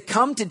to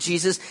come to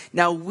Jesus.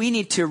 Now we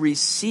need to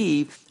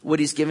receive what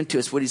he's given to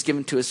us, what he's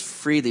given to us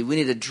freely. We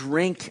need to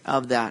drink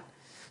of that.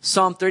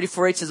 Psalm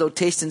 34:8 says, "Oh,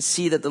 taste and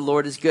see that the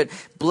Lord is good.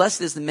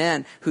 Blessed is the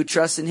man who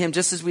trusts in him."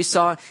 Just as we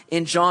saw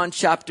in John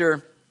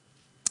chapter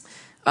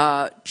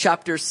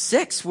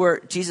 6, where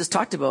Jesus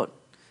talked about,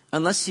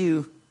 unless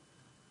you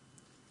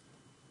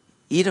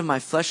eat of my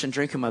flesh and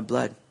drink of my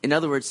blood. In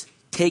other words,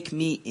 take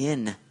me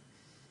in.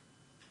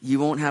 You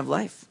won't have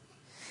life.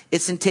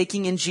 It's in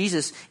taking in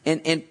Jesus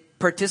and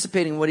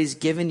participating in what he's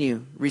given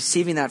you,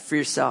 receiving that for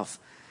yourself,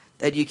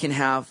 that you can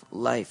have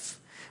life.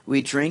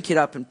 We drink it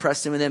up and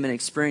press in with him and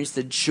experience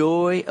the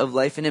joy of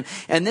life in him.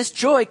 And this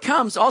joy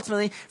comes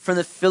ultimately from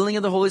the filling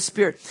of the Holy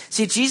Spirit.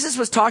 See, Jesus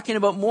was talking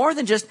about more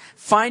than just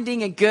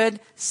finding a good,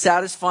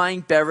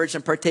 satisfying beverage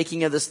and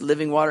partaking of this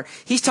living water.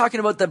 He's talking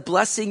about the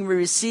blessing we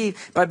receive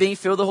by being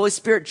filled with the Holy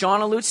Spirit.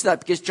 John alludes to that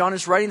because John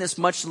is writing this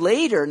much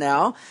later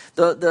now,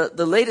 the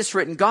latest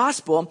written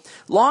gospel,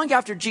 long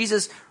after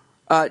Jesus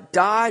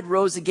died,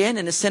 rose again,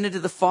 and ascended to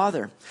the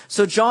Father.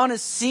 So John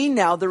has seen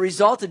now the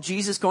result of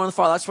Jesus going to the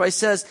Father. That's why he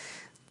says,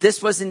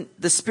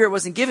 the Spirit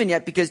wasn't given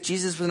yet because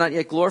Jesus was not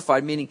yet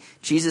glorified, meaning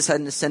Jesus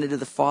hadn't ascended to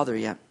the Father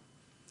yet.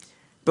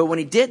 But when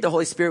he did, the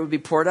Holy Spirit would be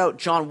poured out.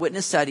 John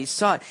witnessed that. He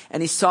saw it.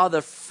 And he saw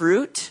the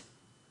fruit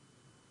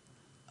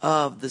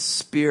of the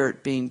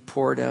Spirit being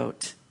poured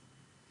out.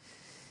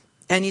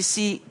 And you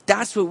see,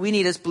 that's what we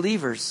need as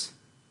believers.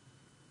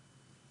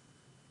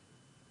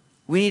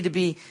 We need to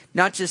be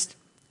not just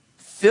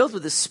filled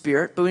with the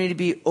Spirit, but we need to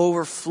be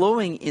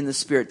overflowing in the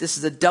Spirit. This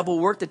is a double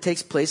work that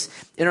takes place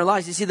in our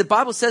lives. You see, the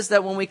Bible says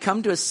that when we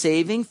come to a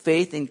saving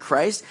faith in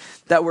Christ,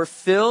 that we're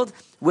filled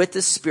with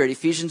the Spirit.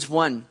 Ephesians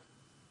 1,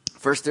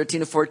 verse 13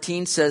 to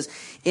 14 says,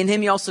 "In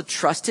him you also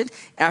trusted,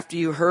 after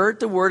you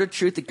heard the word of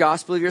truth, the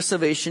gospel of your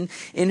salvation,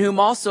 in whom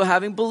also,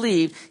 having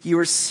believed, you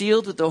were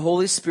sealed with the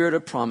Holy Spirit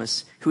of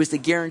promise, who is the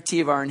guarantee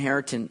of our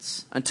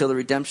inheritance, until the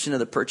redemption of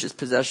the purchased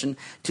possession,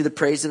 to the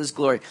praise of his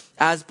glory."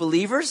 As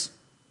believers,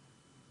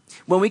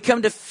 when we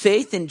come to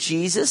faith in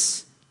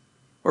Jesus,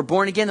 we're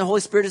born again, the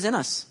Holy Spirit is in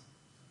us.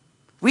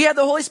 We have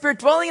the Holy Spirit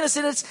dwelling in us,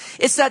 and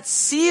it's that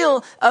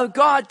seal of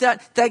God,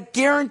 that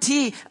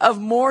guarantee of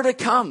more to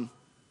come.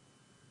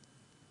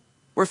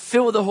 We're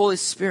filled with the Holy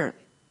Spirit.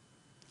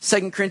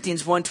 2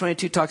 Corinthians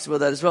 1:22 talks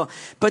about that as well.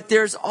 But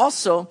there's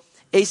also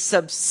a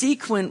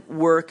subsequent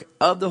work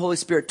of the Holy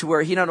Spirit to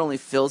where he not only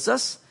fills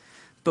us,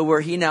 but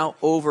where he now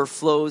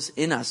overflows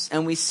in us.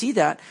 And we see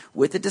that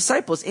with the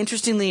disciples.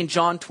 Interestingly, in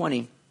John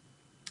 20,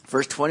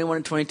 verse 21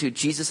 and 22,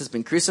 Jesus has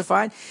been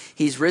crucified.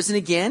 He's risen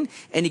again,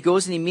 and he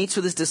goes and he meets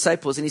with his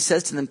disciples, and he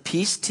says to them,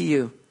 "Peace to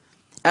you.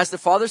 As the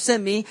Father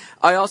sent me,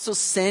 I also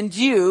send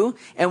you."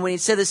 And when he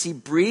said this, he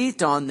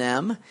breathed on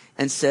them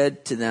and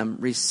said to them,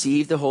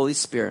 "Receive the Holy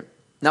Spirit."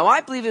 Now,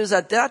 I believe it was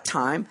at that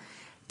time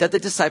that the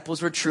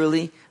disciples were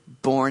truly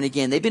born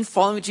again. They've been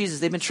following Jesus.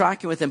 They've been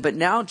tracking with him. But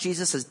now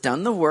Jesus has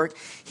done the work.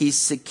 He's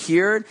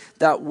secured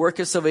that work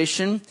of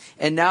salvation.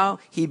 And now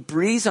he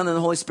breathes on them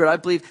the Holy Spirit. I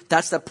believe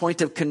that's the point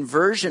of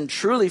conversion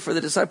truly for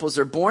the disciples.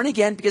 They're born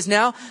again because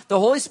now the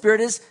Holy Spirit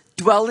is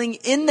dwelling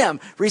in them.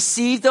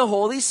 Receive the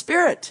Holy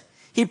Spirit.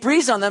 He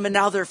breathes on them and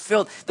now they're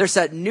filled. There's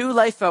that new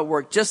life at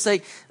work, just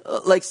like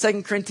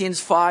 2 Corinthians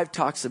 5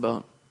 talks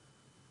about.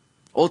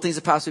 Old things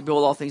have passed away,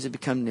 behold, all things have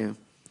become new.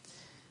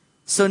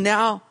 So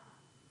now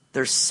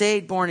they're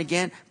saved, born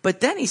again. But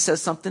then he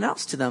says something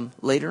else to them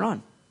later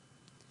on.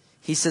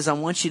 He says, "I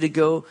want you to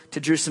go to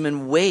Jerusalem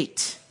and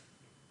wait.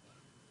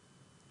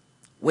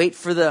 Wait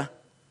for the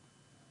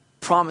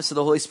promise of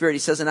the Holy Spirit." He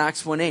says in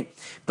Acts 1:8,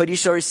 "But you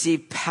shall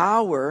receive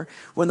power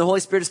when the Holy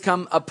Spirit has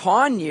come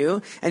upon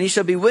you, and you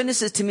shall be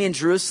witnesses to me in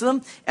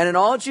Jerusalem and in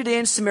all Judea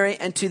and Samaria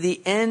and to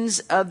the ends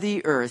of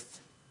the earth."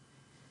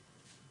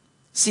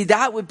 See,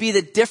 that would be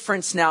the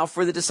difference now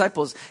for the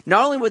disciples.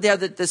 Not only would they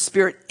have the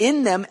Spirit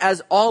in them,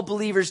 as all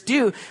believers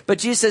do, but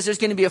Jesus says there's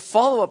going to be a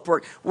follow-up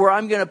work where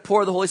I'm going to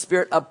pour the Holy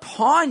Spirit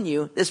upon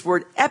you, this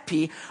word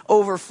epi,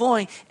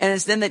 overflowing, and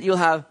it's then that you'll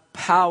have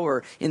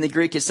power. In the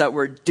Greek, it's that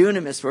word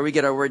dunamis, where we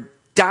get our word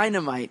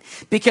dynamite.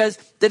 Because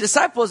the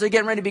disciples are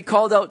getting ready to be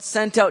called out,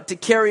 sent out to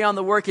carry on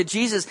the work of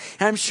Jesus,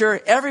 and I'm sure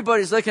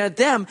everybody's looking at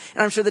them,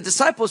 and I'm sure the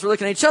disciples were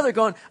looking at each other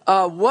going,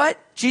 what?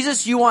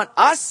 Jesus, you want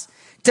us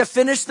to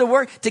finish the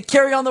work, to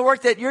carry on the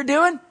work that you're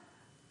doing?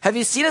 Have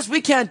you seen us?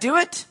 We can't do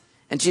it.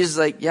 And Jesus is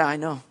like, yeah, I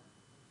know.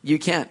 You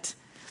can't.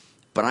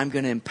 But I'm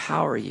going to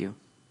empower you.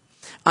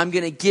 I'm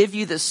going to give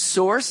you the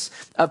source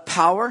of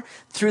power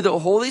through the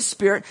Holy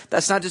Spirit.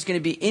 That's not just going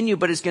to be in you,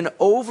 but it's going to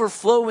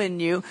overflow in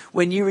you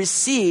when you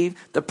receive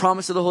the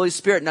promise of the Holy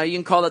Spirit. Now, you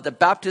can call it the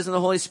baptism of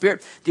the Holy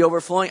Spirit, the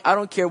overflowing. I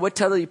don't care what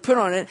title you put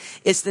on it.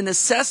 It's the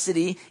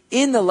necessity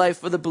in the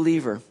life of the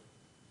believer.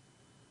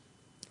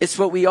 It's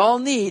what we all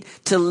need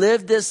to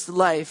live this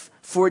life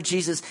for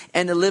Jesus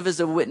and to live as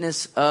a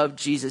witness of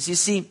Jesus. You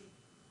see,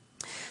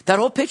 that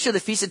whole picture of the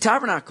Feast of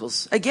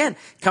Tabernacles, again,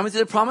 coming to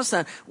the promised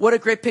land, what a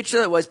great picture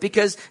that was,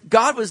 because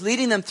God was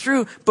leading them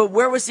through, but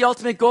where was the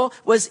ultimate goal?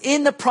 Was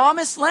in the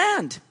promised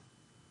land.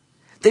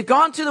 They've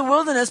gone through the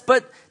wilderness,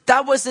 but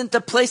that wasn't the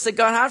place that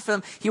God had for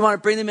them. He wanted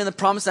to bring them in the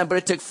promised land, but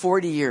it took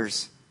 40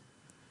 years.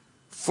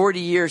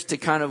 40 years to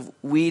kind of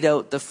weed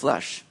out the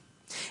flesh.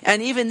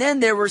 And even then,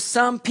 there were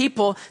some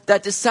people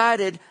that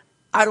decided,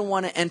 I don't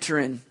want to enter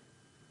in.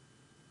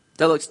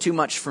 That looks too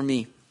much for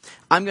me.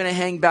 I'm going to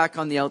hang back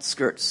on the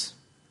outskirts.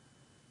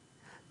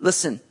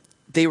 Listen,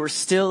 they were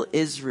still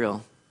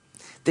Israel.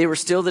 They were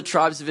still the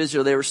tribes of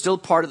Israel. They were still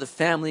part of the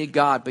family of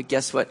God. But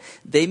guess what?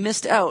 They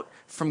missed out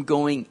from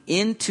going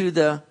into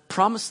the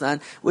promised land,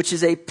 which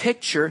is a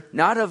picture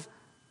not of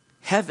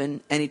heaven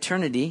and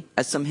eternity,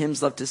 as some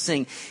hymns love to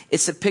sing.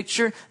 It's a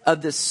picture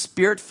of the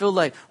Spirit-filled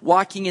life,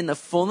 walking in the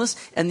fullness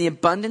and the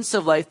abundance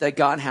of life that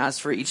God has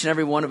for each and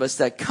every one of us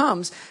that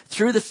comes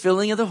through the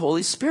filling of the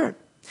Holy Spirit.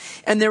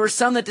 And there were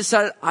some that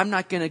decided, I'm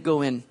not going to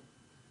go in.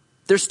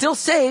 They're still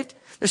saved.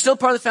 They're still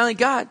part of the family of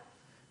God.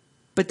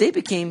 But they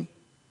became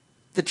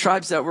the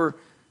tribes that were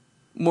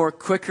more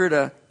quicker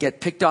to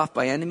get picked off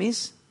by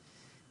enemies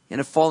and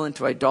to fall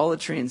into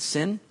idolatry and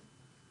sin.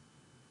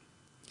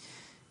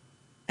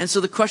 And so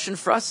the question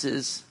for us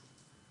is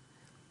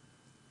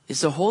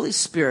the Holy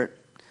Spirit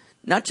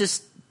not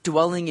just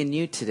dwelling in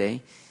you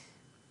today?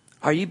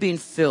 Are you being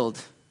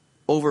filled,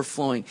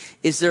 overflowing?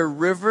 Is there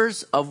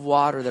rivers of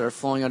water that are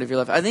flowing out of your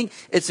life? I think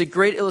it's a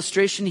great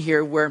illustration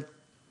here where,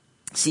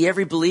 see,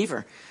 every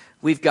believer,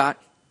 we've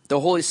got the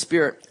Holy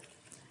Spirit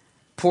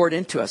poured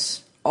into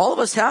us. All of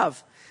us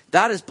have.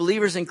 That is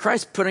believers in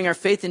Christ, putting our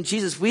faith in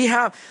Jesus. We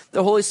have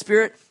the Holy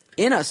Spirit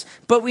in us.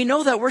 But we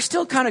know that we're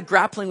still kind of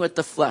grappling with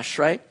the flesh,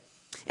 right?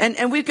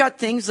 And we've got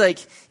things like,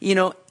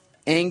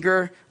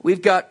 anger.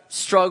 We've got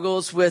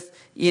struggles with,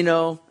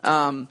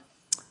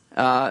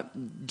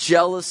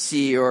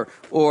 jealousy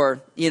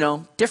or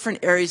different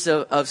areas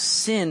of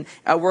sin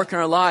at work in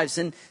our lives.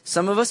 And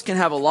some of us can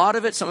have a lot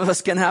of it. Some of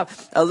us can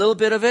have a little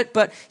bit of it.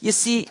 But you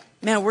see,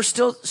 man, we're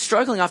still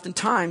struggling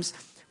oftentimes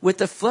with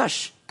the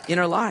flesh in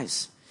our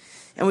lives.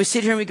 And we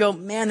sit here and we go,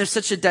 man, there's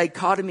such a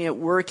dichotomy at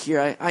work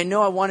here. I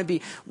know I want to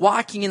be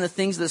walking in the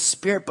things of the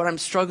Spirit, but I'm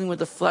struggling with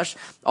the flesh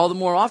all the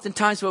more.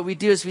 Oftentimes what we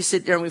do is we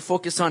sit there and we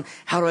focus on,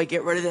 how do I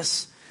get rid of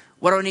this?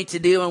 What do I need to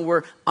do? And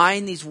we're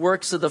eyeing these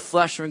works of the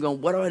flesh and we're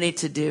going, what do I need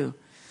to do?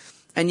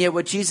 And yet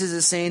what Jesus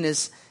is saying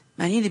is,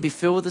 man, you need to be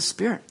filled with the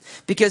Spirit.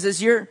 Because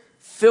as you're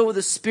filled with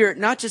the Spirit,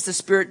 not just the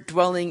Spirit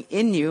dwelling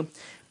in you,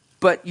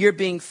 but you're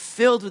being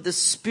filled with the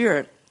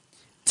Spirit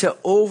to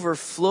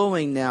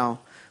overflowing now.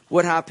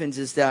 What happens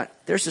is that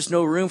there's just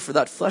no room for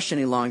that flesh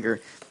any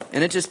longer.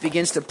 And it just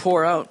begins to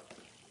pour out.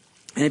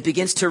 And it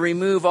begins to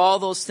remove all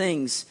those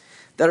things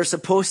that are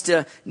supposed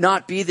to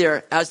not be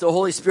there as the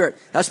Holy Spirit.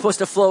 That's supposed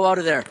to flow out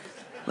of there.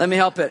 Let me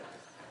help it.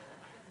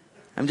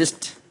 I'm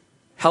just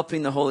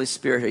helping the Holy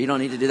Spirit here. You don't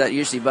need to do that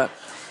usually. But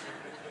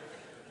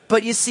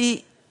you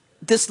see,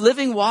 this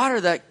living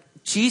water that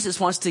Jesus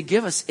wants to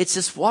give us, it's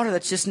this water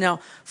that's just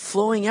now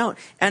flowing out.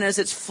 And as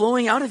it's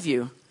flowing out of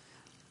you,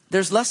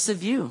 there's less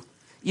of you.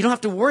 You don't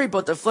have to worry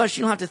about the flesh.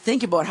 You don't have to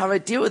think about how do I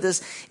deal with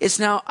this. It's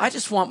now, I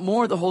just want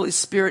more of the Holy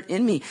Spirit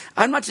in me.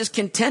 I'm not just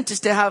content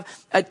just to have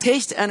a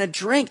taste and a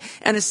drink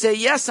and to say,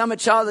 yes, I'm a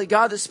child of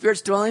God, the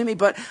Spirit's dwelling in me,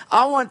 but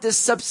I want this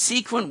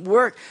subsequent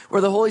work where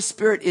the Holy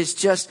Spirit is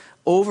just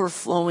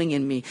overflowing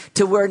in me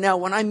to where now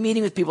when I'm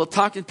meeting with people,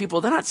 talking to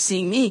people, they're not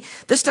seeing me.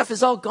 This stuff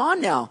is all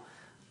gone now.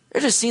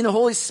 They're just seeing the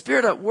Holy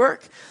Spirit at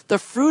work, the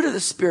fruit of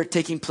the Spirit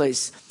taking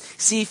place.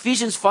 See,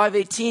 Ephesians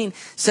 5:18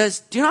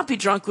 says, do not be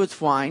drunk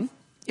with wine,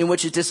 in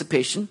which is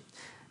dissipation,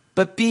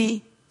 but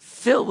be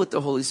filled with the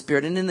Holy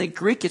Spirit. And in the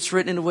Greek, it's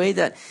written in a way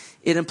that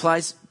it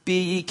implies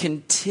be ye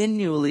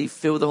continually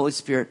filled with the Holy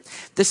Spirit.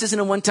 This isn't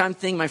a one-time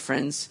thing, my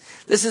friends.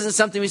 This isn't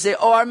something we say,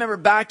 oh, I remember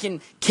back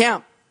in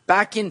camp,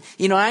 back in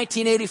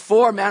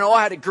 1984, man,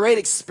 I had a great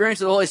experience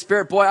with the Holy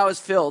Spirit. Boy, I was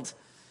filled.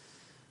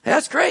 Hey,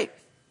 that's great.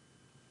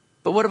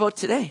 But what about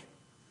today?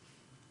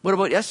 What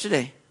about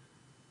yesterday?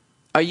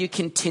 Are you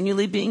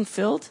continually being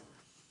filled?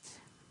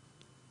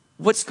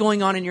 What's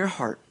going on in your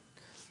heart?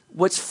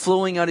 What's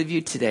flowing out of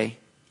you today?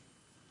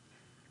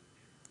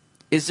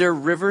 Is there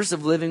rivers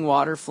of living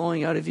water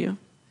flowing out of you?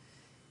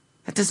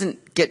 That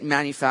doesn't get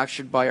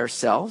manufactured by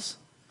ourselves,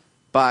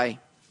 by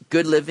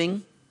good living.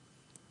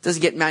 It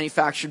doesn't get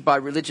manufactured by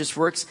religious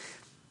works.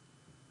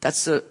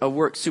 That's a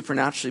work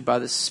supernaturally by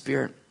the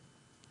Spirit.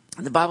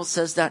 And the Bible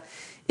says that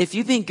if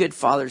you being good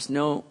fathers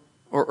know,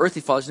 or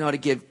earthly fathers know how to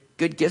give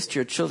good gifts to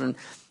your children,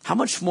 how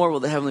much more will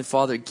the Heavenly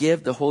Father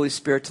give the Holy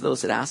Spirit to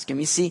those that ask Him?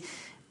 You see,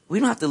 we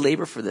don't have to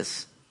labor for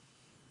this.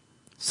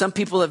 Some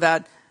people have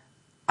had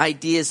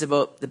ideas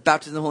about the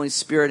baptism of the Holy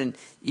Spirit, and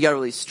you got to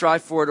really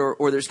strive for it,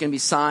 or there's going to be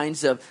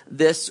signs of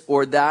this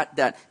or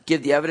that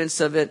give the evidence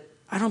of it.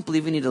 I don't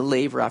believe we need to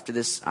labor after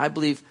this. I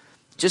believe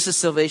just as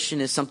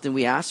salvation is something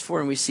we ask for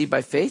and receive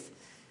by faith,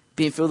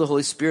 being filled with the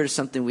Holy Spirit is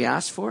something we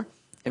ask for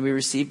and we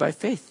receive by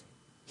faith.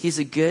 He's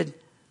a good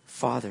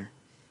Father,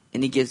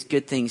 and He gives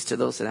good things to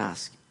those that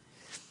ask.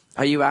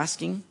 Are you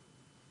asking?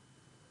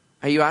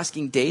 Are you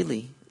asking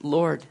daily,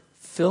 Lord,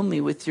 fill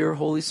me with your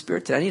Holy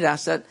Spirit today? I need to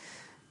ask that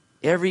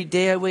every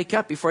day I wake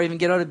up before I even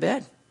get out of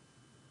bed.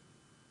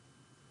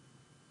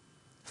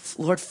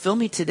 Lord, fill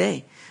me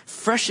today.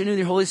 Fresh and new with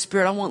your Holy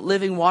Spirit. I want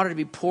living water to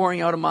be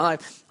pouring out of my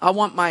life. I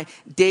want my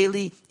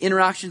daily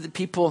interactions with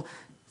people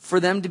for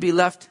them to be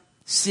left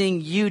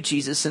seeing you,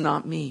 Jesus, and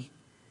not me.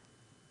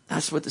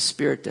 That's what the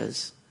Spirit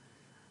does.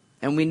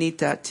 And we need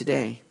that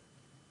today.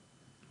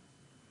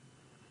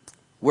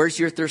 Where's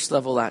your thirst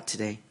level at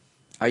today?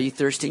 Are you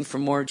thirsting for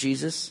more of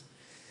Jesus?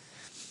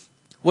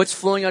 What's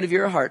flowing out of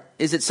your heart?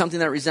 Is it something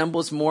that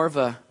resembles more of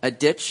a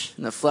ditch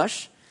in the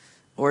flesh?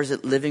 Or is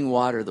it living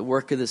water, the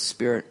work of the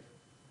Spirit?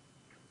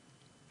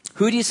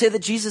 Who do you say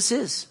that Jesus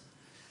is?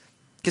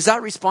 Because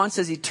that response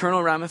has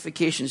eternal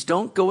ramifications.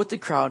 Don't go with the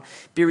crowd.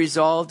 Be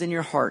resolved in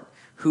your heart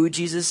who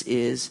Jesus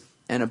is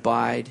and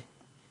abide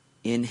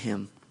in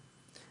Him.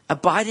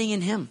 Abiding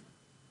in Him.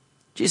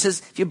 Jesus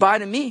says, if you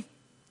abide in me,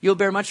 you'll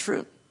bear much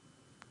fruit.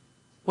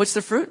 What's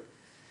the fruit?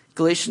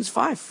 Galatians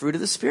 5, fruit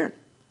of the Spirit.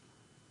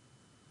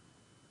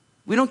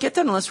 We don't get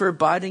that unless we're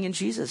abiding in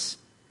Jesus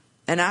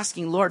and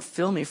asking, Lord,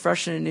 fill me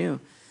fresh and anew.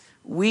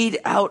 Weed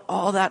out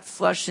all that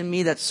flesh in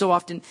me that so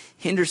often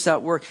hinders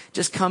that work.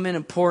 Just come in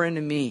and pour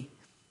into me.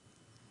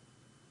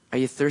 Are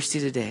you thirsty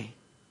today?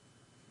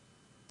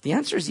 The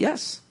answer is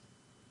yes.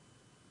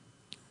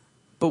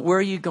 But where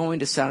are you going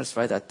to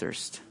satisfy that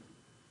thirst?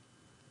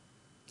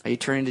 Are you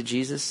turning to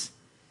Jesus?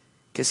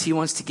 Because He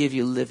wants to give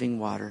you living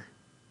water.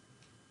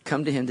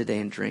 Come to Him today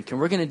and drink. And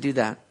we're going to do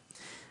that.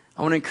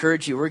 I want to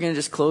encourage you. We're going to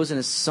just close in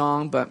a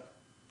song, but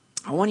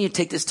I want you to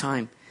take this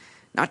time,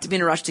 not to be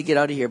in a rush to get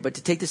out of here, but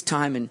to take this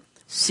time and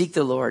seek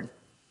the Lord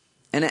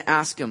and to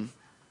ask Him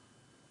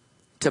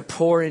to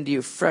pour into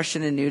you fresh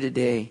and anew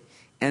today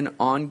and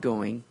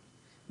ongoing.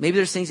 Maybe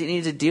there's things that you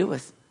need to deal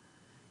with.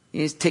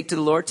 You need to take to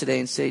the Lord today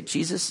and say,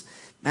 Jesus,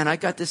 man, I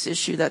got this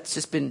issue that's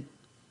just been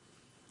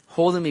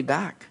holding me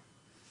back.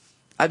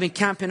 I've been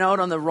camping out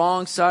on the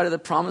wrong side of the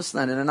promised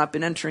land and I've not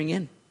been entering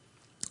in.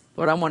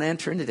 Lord, I want to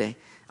enter in today.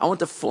 I want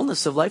the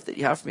fullness of life that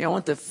you have for me. I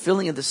want the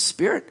filling of the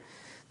Spirit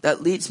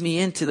that leads me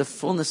into the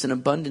fullness and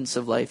abundance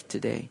of life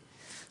today.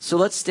 So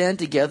let's stand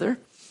together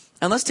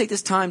and let's take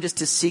this time just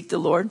to seek the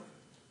Lord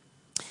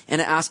and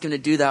to ask Him to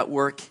do that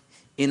work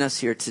in us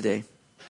here today.